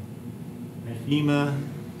 Hyphema,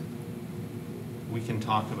 we can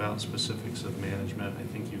talk about specifics of management. I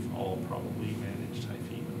think you've all probably managed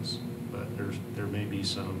hyphemas, but there may be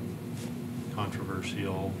some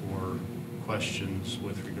controversial or questions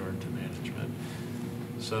with regard to management.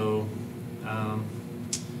 So,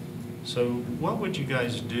 so what would you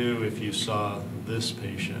guys do if you saw this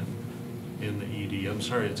patient in the ED? I'm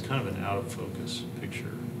sorry, it's kind of an out of focus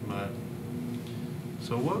picture, but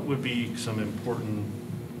so what would be some important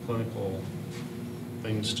clinical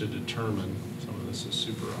things to determine? Some of this is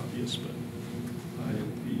super obvious, but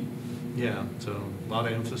IOP. yeah, so a lot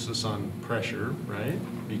of emphasis on pressure, right?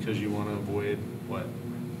 Because you want to avoid what?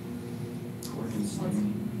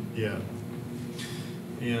 Yeah.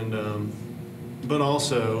 And, but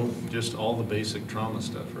also just all the basic trauma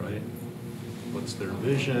stuff, right? What's their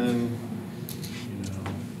vision? You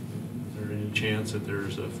know, is there any chance that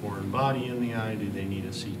there's a foreign body in the eye? Do they need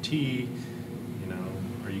a CT? You know,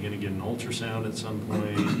 are you going to get an ultrasound at some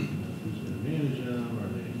point? Who's going to manage them? Are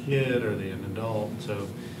they a kid? Are they an adult? So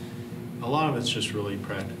a lot of it's just really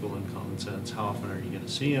practical and common sense. How often are you going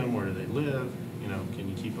to see them? Where do they live? You know, can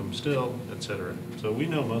you keep them still, et cetera. So we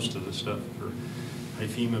know most of the stuff for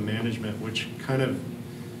hyphema management, which kind of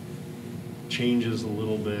changes a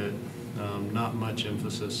little bit. Not much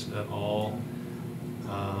emphasis at all,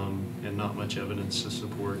 and not much evidence to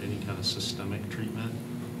support any kind of systemic treatment.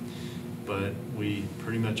 But we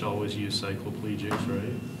pretty much always use cycloplegics,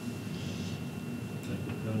 right?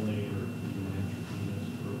 Cyclophenolate or atropine is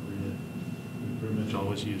appropriate. We pretty much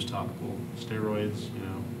always use topical steroids, you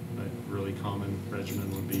know. A really common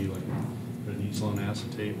regimen would be like prednisolone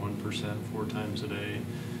acetate, 1% 4 times a day.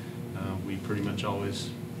 We pretty much always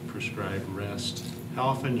prescribe rest. How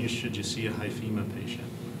often should you see a hyphema patient?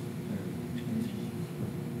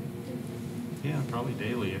 Yeah, probably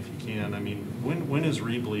daily if you can. I mean, when is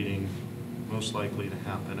rebleeding most likely to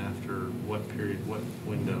happen? After what period, what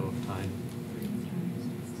window of time?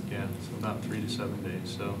 Yeah, so about 3 to 7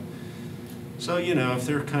 days. So you know, if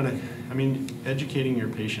they're kind of, I mean, educating your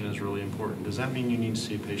patient is really important. Does that mean you need to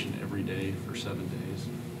see a patient every day for 7 days?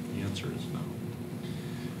 The answer is no.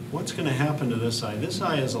 What's going to happen to this eye? This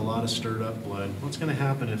eye has a lot of stirred up blood. What's going to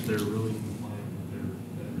happen if they're really compliant with their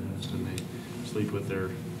bed rest and they sleep with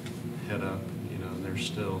their head up, you know, and they're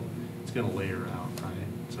still, it's going to layer out, right?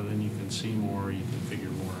 So then you can see more, you can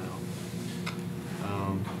figure more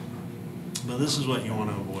out. But this is what you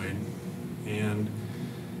want to avoid. And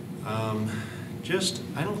just,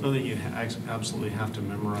 I don't know that you absolutely have to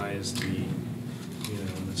memorize the, you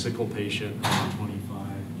know, the sickle patient on 24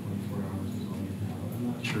 hours is all you have. I'm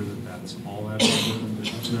not sure that that's all that important, but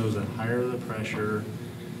just know that higher the pressure,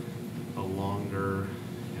 the longer,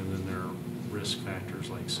 and And then there are risk factors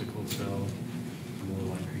like sickle cell, more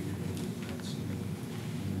likely you're going to get that soon.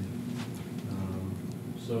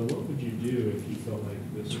 So what would you do if you felt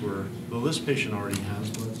like this were, well, this patient already has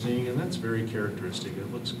blood staining, and that's very characteristic.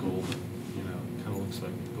 It looks golden, you know, kind of looks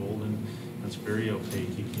like golden. That's very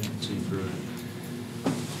opaque. You can't see through it.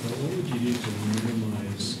 But what would you do to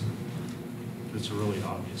minimize? It's a really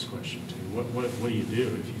obvious question too. What do you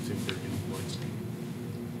do if you think they're getting blood staining?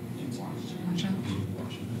 Watch out.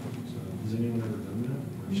 Wash it out. So, has anyone ever done that?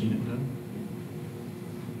 Or seen it done?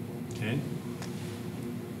 Okay.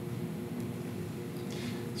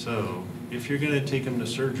 So, if you're going to take them to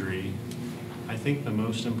surgery, I think the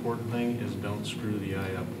most important thing is don't screw the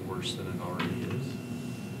eye up worse than it already is.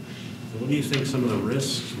 So what do you think some of the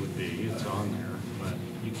risks would be? It's on there, but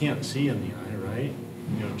you can't see in the eye, right?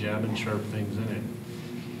 You know, jabbing sharp things in it.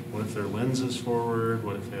 What if their lens is forward?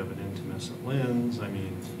 What if they have an intumescent lens? I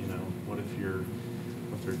mean, you know, what if their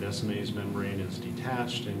Descemet's membrane is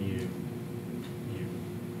detached and you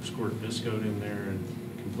squirt Viscoat in there and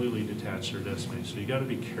completely detach their Descemet? So you got to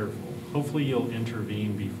be careful. Hopefully you'll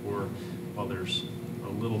intervene before, while there's a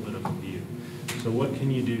little bit of a view. So what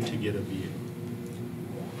can you do to get a view?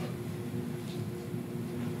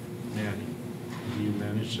 Maddie, do you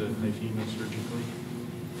manage to hyphema surgically?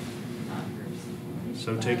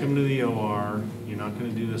 So take them to the OR. You're not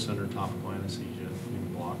going to do this under topical anesthesia. You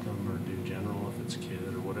can block them or do general if it's a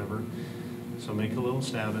kid or whatever. So make a little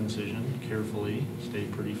stab incision carefully. Stay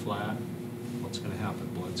pretty flat. What's going to happen?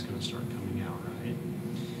 Blood's going to start coming out, right?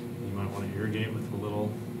 You might want to irrigate with a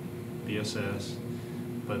little BSS.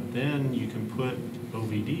 But then you can put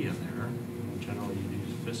OVD in there. Generally you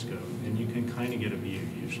use Viscoat. And you can kind of get a view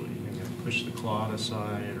usually. You can push the clot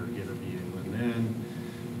aside or get a view. And then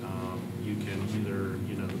you can either,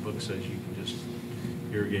 you know, the book says you can just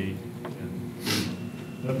irrigate,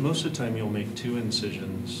 but most of the time you'll make 2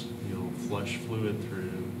 incisions, you'll flush fluid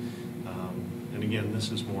through, and again,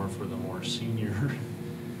 this is more for the more senior,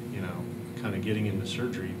 you know, kind of getting into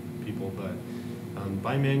surgery people, but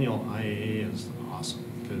bimanual IAA is awesome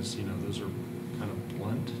because, you know, those are kind of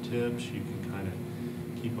blunt tips. You can kind of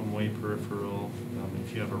keep them way peripheral.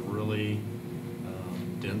 If you have a really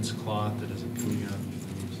dense clot that isn't coming out, you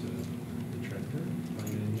can use the retractor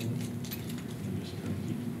bimanual and just kind of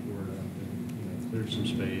keep the cord up and, you know, clear some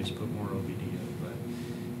space, put more OVD in. But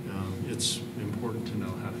it's important to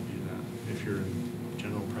know how to do that if you're in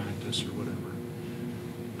general practice or whatever.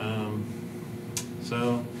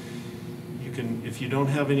 So you can, if you don't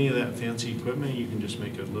have any of that fancy equipment, you can just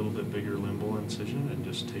make a little bit bigger limbal incision and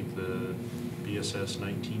just take the BSS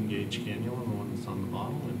 19 gauge cannula, the one that's on the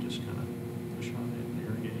bottle, and just kind of push on it and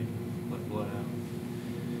irrigate, let blood out.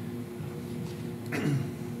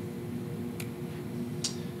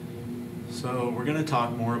 So we're going to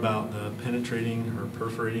talk more about the penetrating or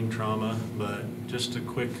perforating trauma, but just a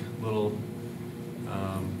quick little,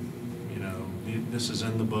 you know, this is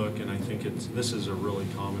in the book, and I think this is a really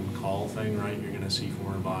common call thing, right? You're going to see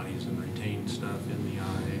foreign bodies and retained stuff in the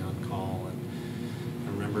eye on call,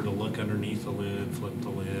 and remember to look underneath the lid, flip the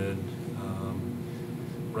lid.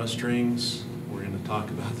 Rust rings, we're going to talk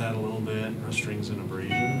about that a little bit. Rust rings and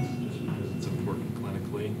abrasions, just because it's important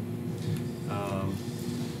clinically.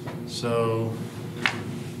 So,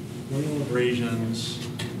 corneal abrasions,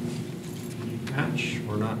 you patch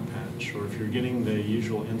or not patch, or if you're getting the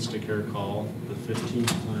usual Instacare call, the 15th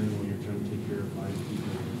time when you're trying to take care of 5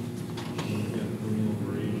 people, you get a corneal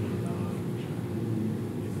abrasion or not.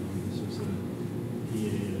 You know, this is a PA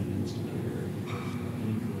at an Instacare.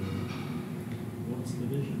 Any clue? What's the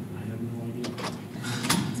vision? I have no idea.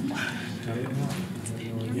 Tell you now. I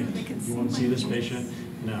have no idea. You want to see this patient?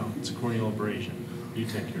 No, it's a corneal abrasion. You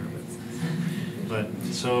take care of it. But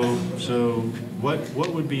so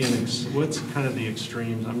what would be what's kind of the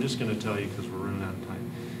extremes? I'm just going to tell you because we're running out of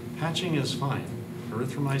time. Patching is fine.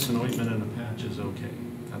 Erythromycin ointment in a patch is okay.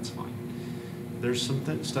 That's fine. There's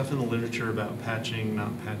some stuff in the literature about patching,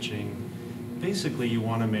 not patching. Basically, you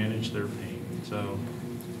want to manage their pain. So,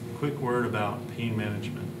 quick word about pain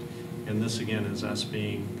management. And this again is us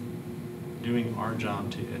doing our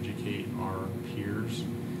job to educate our peers.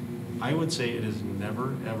 I would say it is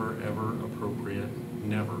never, ever, ever appropriate,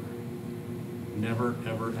 never,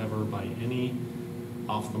 ever by any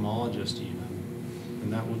ophthalmologist even,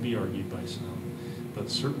 and that would be argued by some, but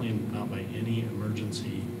certainly not by any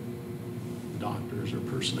emergency doctors or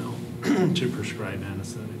personnel to prescribe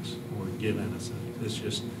anesthetics or give anesthetics. It's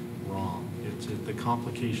just wrong. It's the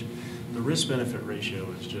complication. The risk-benefit ratio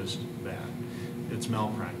is just bad. It's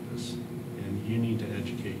malpractice, and you need to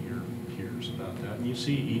educate your peers about that. And you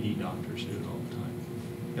see ED doctors do it all the time.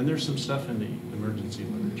 And there's some stuff in the emergency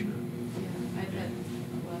literature. Yeah, I bet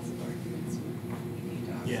last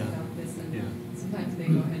Yeah. about this, and Yeah. sometimes they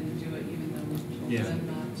go ahead and do it even though we've told Yeah. them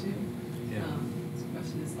not to. Yeah. The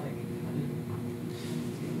question is like, how to.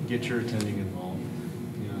 Get your attending involved.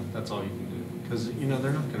 That's all you can do. Because, they're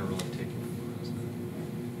not going to really take it from us.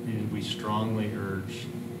 And we strongly urge,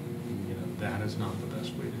 that is not the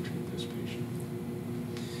best way to treat this patient.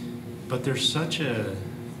 But there's such a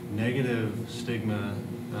negative stigma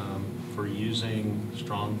for using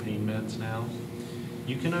strong pain meds now.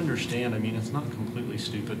 You can understand, it's not completely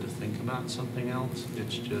stupid to think about something else.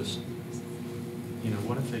 It's just,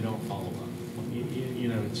 what if they don't follow up?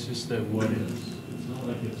 It's just that what is. It's not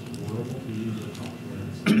like it's horrible to use a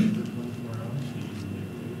complex for 24 hours,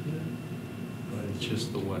 but It's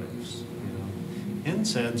just the what ifs,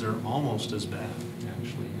 NSAIDs are almost as bad,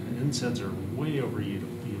 actually. NSAIDs are way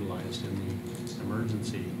overutilized in the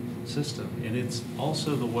emergency system. And it's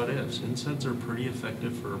also the what ifs. NSAIDs are pretty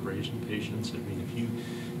effective for abrasion patients. If you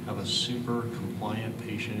have a super compliant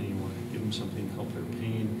patient and you want to give them something to help their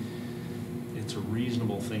pain, it's a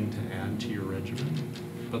reasonable thing to add to your regimen.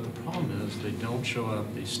 But the problem is they don't show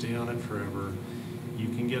up, they stay on it forever. You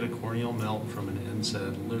can get a corneal melt from an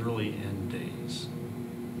NSAID literally in days.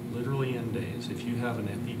 Literally in days. If you have an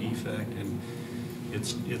epi defect, and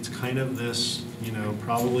it's kind of this,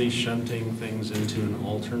 probably shunting things into an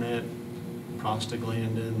alternate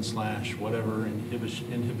prostaglandin / whatever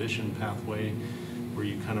inhibition pathway where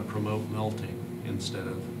you kind of promote melting instead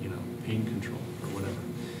of, pain control or whatever.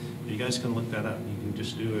 You guys can look that up. You can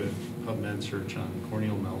just do a PubMed search on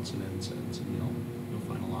corneal melts and NSAIDs, and you'll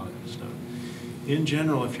find a lot of stuff. In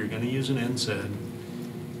general, if you're going to use an NSAID,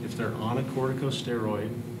 if they're on a corticosteroid,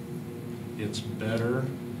 it's better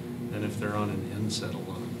than if they're on an NSAID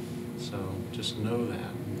alone. So just know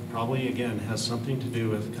that. Probably, again, has something to do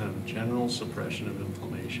with kind of general suppression of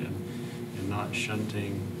inflammation and not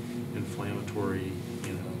shunting inflammatory,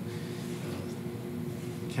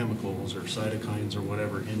 chemicals or cytokines or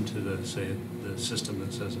whatever into the system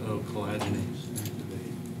that says, oh, collagenase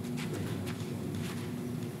activate.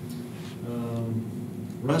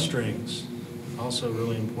 Rust rings, also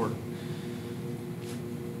really important.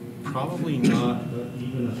 Probably not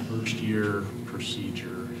even a first-year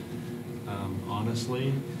procedure.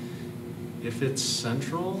 Honestly, if it's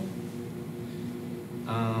central,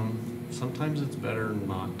 sometimes it's better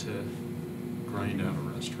not to grind out a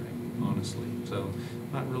rust ring, honestly. So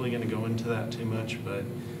I'm not really going to go into that too much, but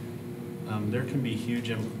there can be huge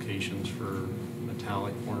implications for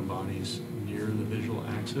metallic foreign bodies near the visual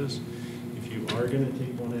axis. If you are going to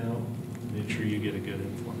take one out, make sure you get a good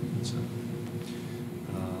inflammation zone.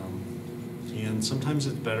 And sometimes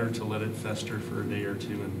it's better to let it fester for a day or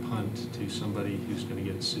two and punt to somebody who's going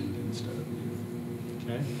to get sued instead of you.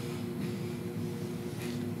 Okay?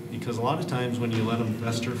 Because a lot of times when you let them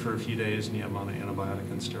fester for a few days and you have them on an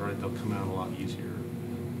antibiotic and steroid, they'll come out a lot easier.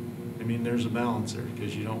 There's a balance there,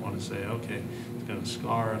 because you don't want to say, okay, it's going to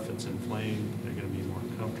scar if it's inflamed, they're going to be more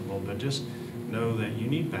uncomfortable, but just know that you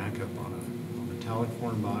need backup on a metallic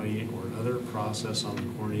foreign body or other process on the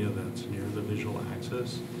cornea that's near the visual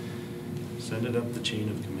axis. Send it up the chain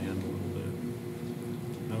of command a little bit.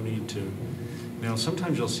 No need to. Now,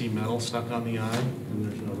 sometimes you'll see metal stuck on the eye, and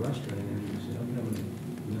there's no rust ring, and you say, I'm having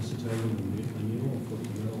an acetylene and a needle, and put the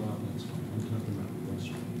metal out, and that's fine. I'm talking about rust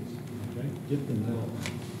rings. Okay? Get the metal out.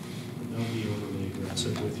 Don't be overly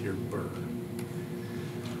aggressive with your burr.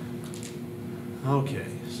 Okay,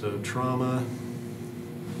 so trauma.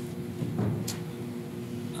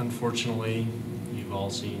 Unfortunately, you've all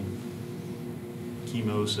seen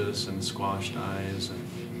chemosis and squashed eyes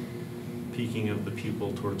and peeking of the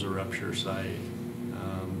pupil towards a rupture site.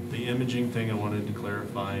 The imaging thing I wanted to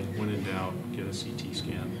clarify, when in doubt, get a CT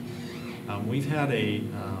scan. We've had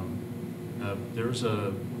there was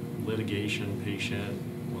a litigation patient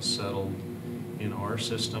was settled in our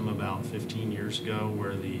system about 15 years ago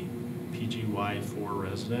where the PGY4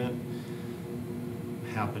 resident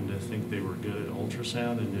happened to think they were good at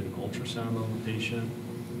ultrasound and did an ultrasound on the patient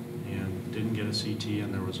and didn't get a CT,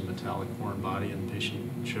 and there was a metallic foreign body, and the patient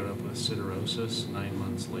showed up with siderosis 9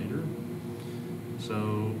 months later.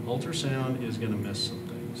 So ultrasound is going to miss some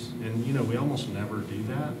things. And we almost never do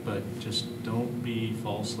that, but just don't be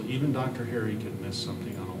falsely, even Dr. Harry could miss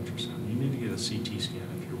something on ultrasound. You need to get a CT scan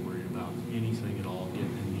if you're worried about anything at all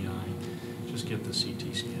getting in the eye. Just get the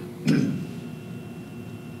CT scan.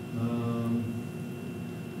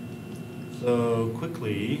 So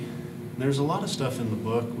quickly, there's a lot of stuff in the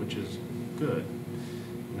book which is good.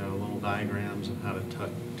 Little diagrams of how to tuck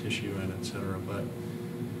tissue in, etc. But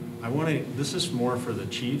this is more for the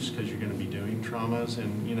chiefs, because you're going to be doing traumas,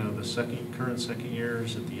 and the current second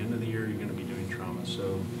years, at the end of the year, you're going to be doing trauma.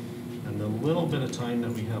 So, and the little bit of time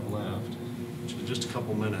that we have left, which is just a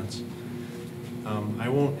couple minutes. I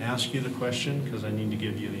won't ask you the question because I need to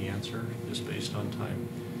give you the answer just based on time.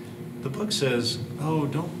 The book says, oh,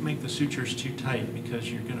 don't make the sutures too tight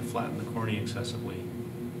because you're going to flatten the cornea excessively.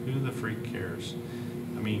 Who the freak cares?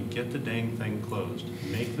 I mean, get the dang thing closed.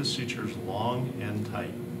 Make the sutures long and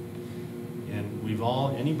tight. And we've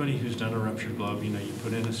all, anybody who's done a ruptured glove, you know, you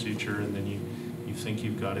put in a suture and then you think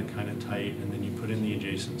you've got it kind of tight, and then you put in the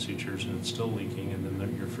adjacent sutures and it's still leaking, and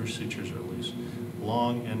then your first sutures are loose.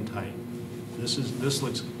 Long and tight. This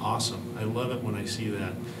looks awesome. I love it when I see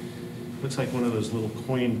that. Looks like one of those little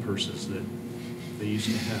coin purses that they used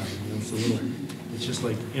to have. You know, it's just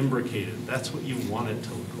like imbricated. That's what you want it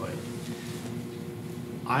to look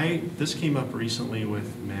like. This came up recently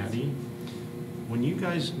with Maddie. When you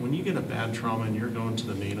get a bad trauma and you're going to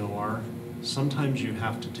the main OR, sometimes you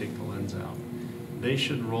have to take the lens out. They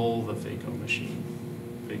should roll the phaco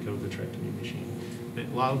vitrectomy machine. A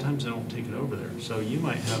lot of times they don't take it over there. So you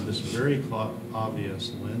might have this very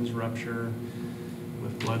obvious lens rupture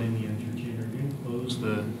with blood in the anterior. You're going to close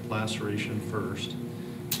the laceration first.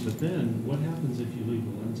 But then what happens if you leave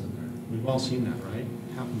the lens in there? We've all seen that, right?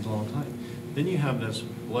 It happens all the time. Then you have this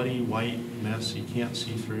bloody white mess you can't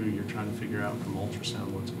see through. You're trying to figure out from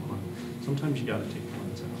ultrasound what's going on. Sometimes you got to take the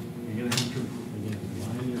lens out. You're going to have to, again,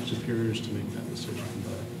 rely on your superiors to make that decision.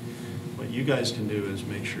 But what you guys can do is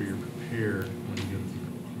make sure you're prepared when you go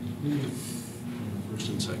through the first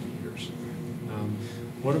and second years.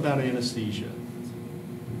 What about anesthesia?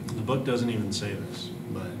 The book doesn't even say this,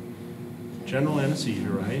 but general anesthesia,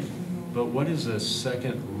 right? But what is the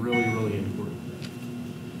second really, really important thing?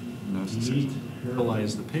 You need to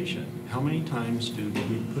paralyze the patient. How many times do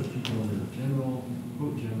we put people under general,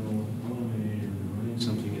 quote general, LMA, or running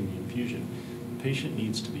something in the infusion? The patient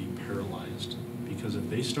needs to be paralyzed, because if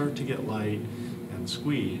they start to get light and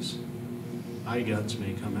squeeze, eye guts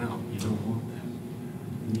may come out. You don't want that.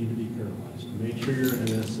 You need to be paralyzed. Make sure your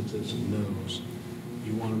anesthetist knows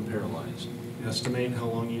you want them paralyzed. Estimate how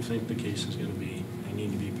long you think the case is going to be. They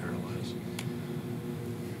need to be paralyzed.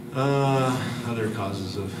 Other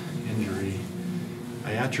causes of injury.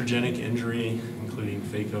 Iatrogenic injury, including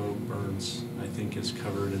phaco burns, I think is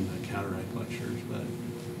covered in the cataract lectures. But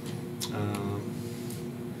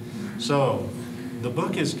so the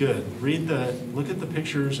book is good. Look at the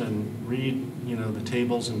pictures and read, you know, the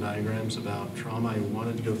tables and diagrams about trauma. I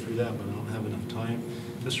wanted to go through that, but I don't have enough time.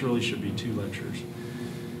 This really should be 2 lectures.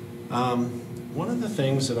 One of the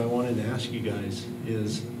things that I wanted to ask you guys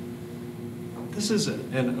is, this is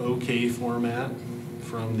an okay format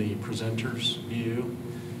from the presenter's view.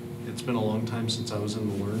 It's been a long time since I was in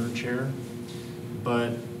the learner chair,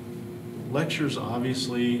 but lectures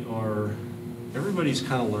obviously are, everybody's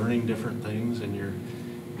kind of learning different things, and you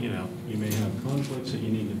may have conflicts that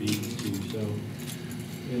you need to be to. So,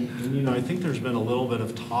 and you know, I think there's been a little bit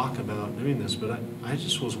of talk about doing this, but I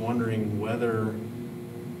just was wondering whether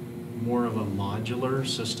more of a modular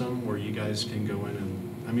system where you guys can go in and,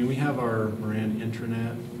 I mean, we have our Moran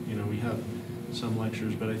intranet, you know, we have some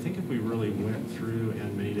lectures, but I think if we really went through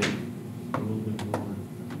and made it a little bit more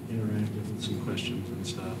interactive with some questions and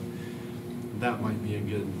stuff, that might be a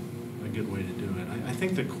good way to do it. I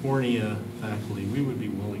think the cornea faculty, we would be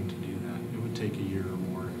willing to do that. It would take a year or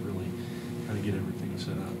more to really kind of get everything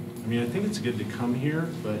set up. I mean, I think it's good to come here,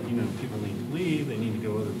 but you know, people need to leave, they need to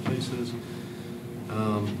go other places.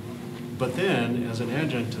 But then, as an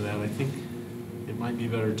adjunct to that, I think it might be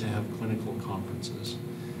better to have clinical conferences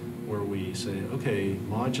where we say, okay,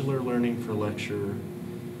 modular learning for lecture,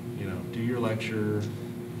 you know, do your lecture,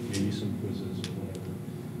 maybe some quizzes or whatever,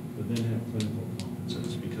 but then have clinical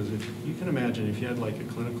conferences. Because if you can imagine, if you had like a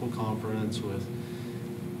clinical conference with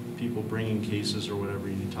people bringing cases or whatever,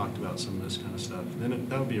 and you talked about some of this kind of stuff, then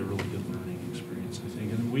that would be a really good learning experience, I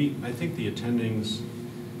think. And I think the attendings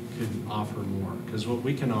could offer more, because what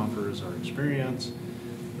we can offer is our experience,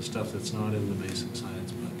 the stuff that's not in the basic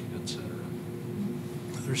science book, etc.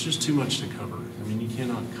 There's just too much to cover. I mean, you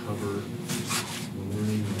cannot cover the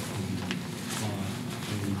learning that can be taught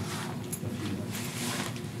in a few lectures.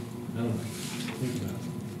 I don't know. Think about it.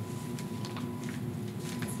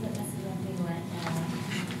 That's the one thing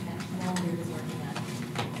that Walter is working on.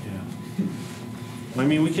 Yeah. I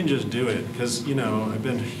mean, we can just do it, because, you know, I've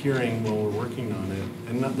been hearing while we're working on it,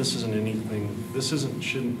 and this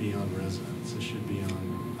shouldn't be on residents. This should be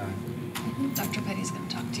on faculty. Dr. Petty's going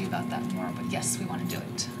to talk to you about that more, but yes, we want to do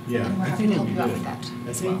it. Yeah, and we're I happy think to help it'd you be out good. with that I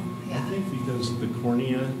as think, well. Yeah. I think because the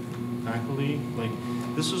cornea faculty, like,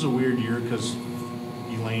 this was a weird year because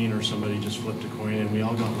Elaine or somebody just flipped a coin, and we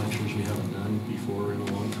all got lectures we haven't done before in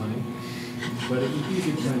a long time. But it would be a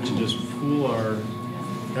good time to just pool our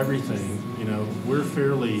everything, you know, we're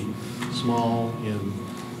fairly small and,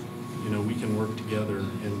 you know, we can work together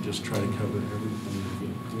and just try to cover everything and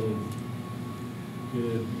get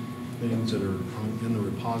good things that are in the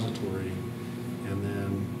repository. And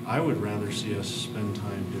then I would rather see us spend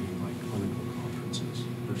time doing like clinical conferences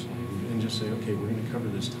personally and just say, okay, we're going to cover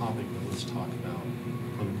this topic, but let's talk about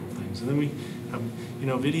clinical things. And then we have, you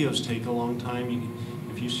know, videos take a long time.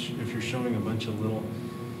 If you're showing a bunch of little,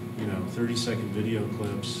 you know, 30-second video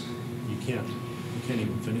clips, you can't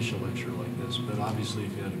even finish a lecture like this. But obviously,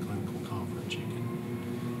 if you had a clinical conference, you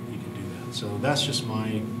can do that. So that's just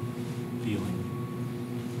my feeling.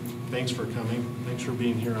 Thanks for coming. Thanks for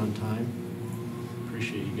being here on time.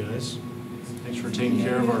 Appreciate you guys. Thanks for taking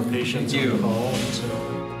care of our patients on call.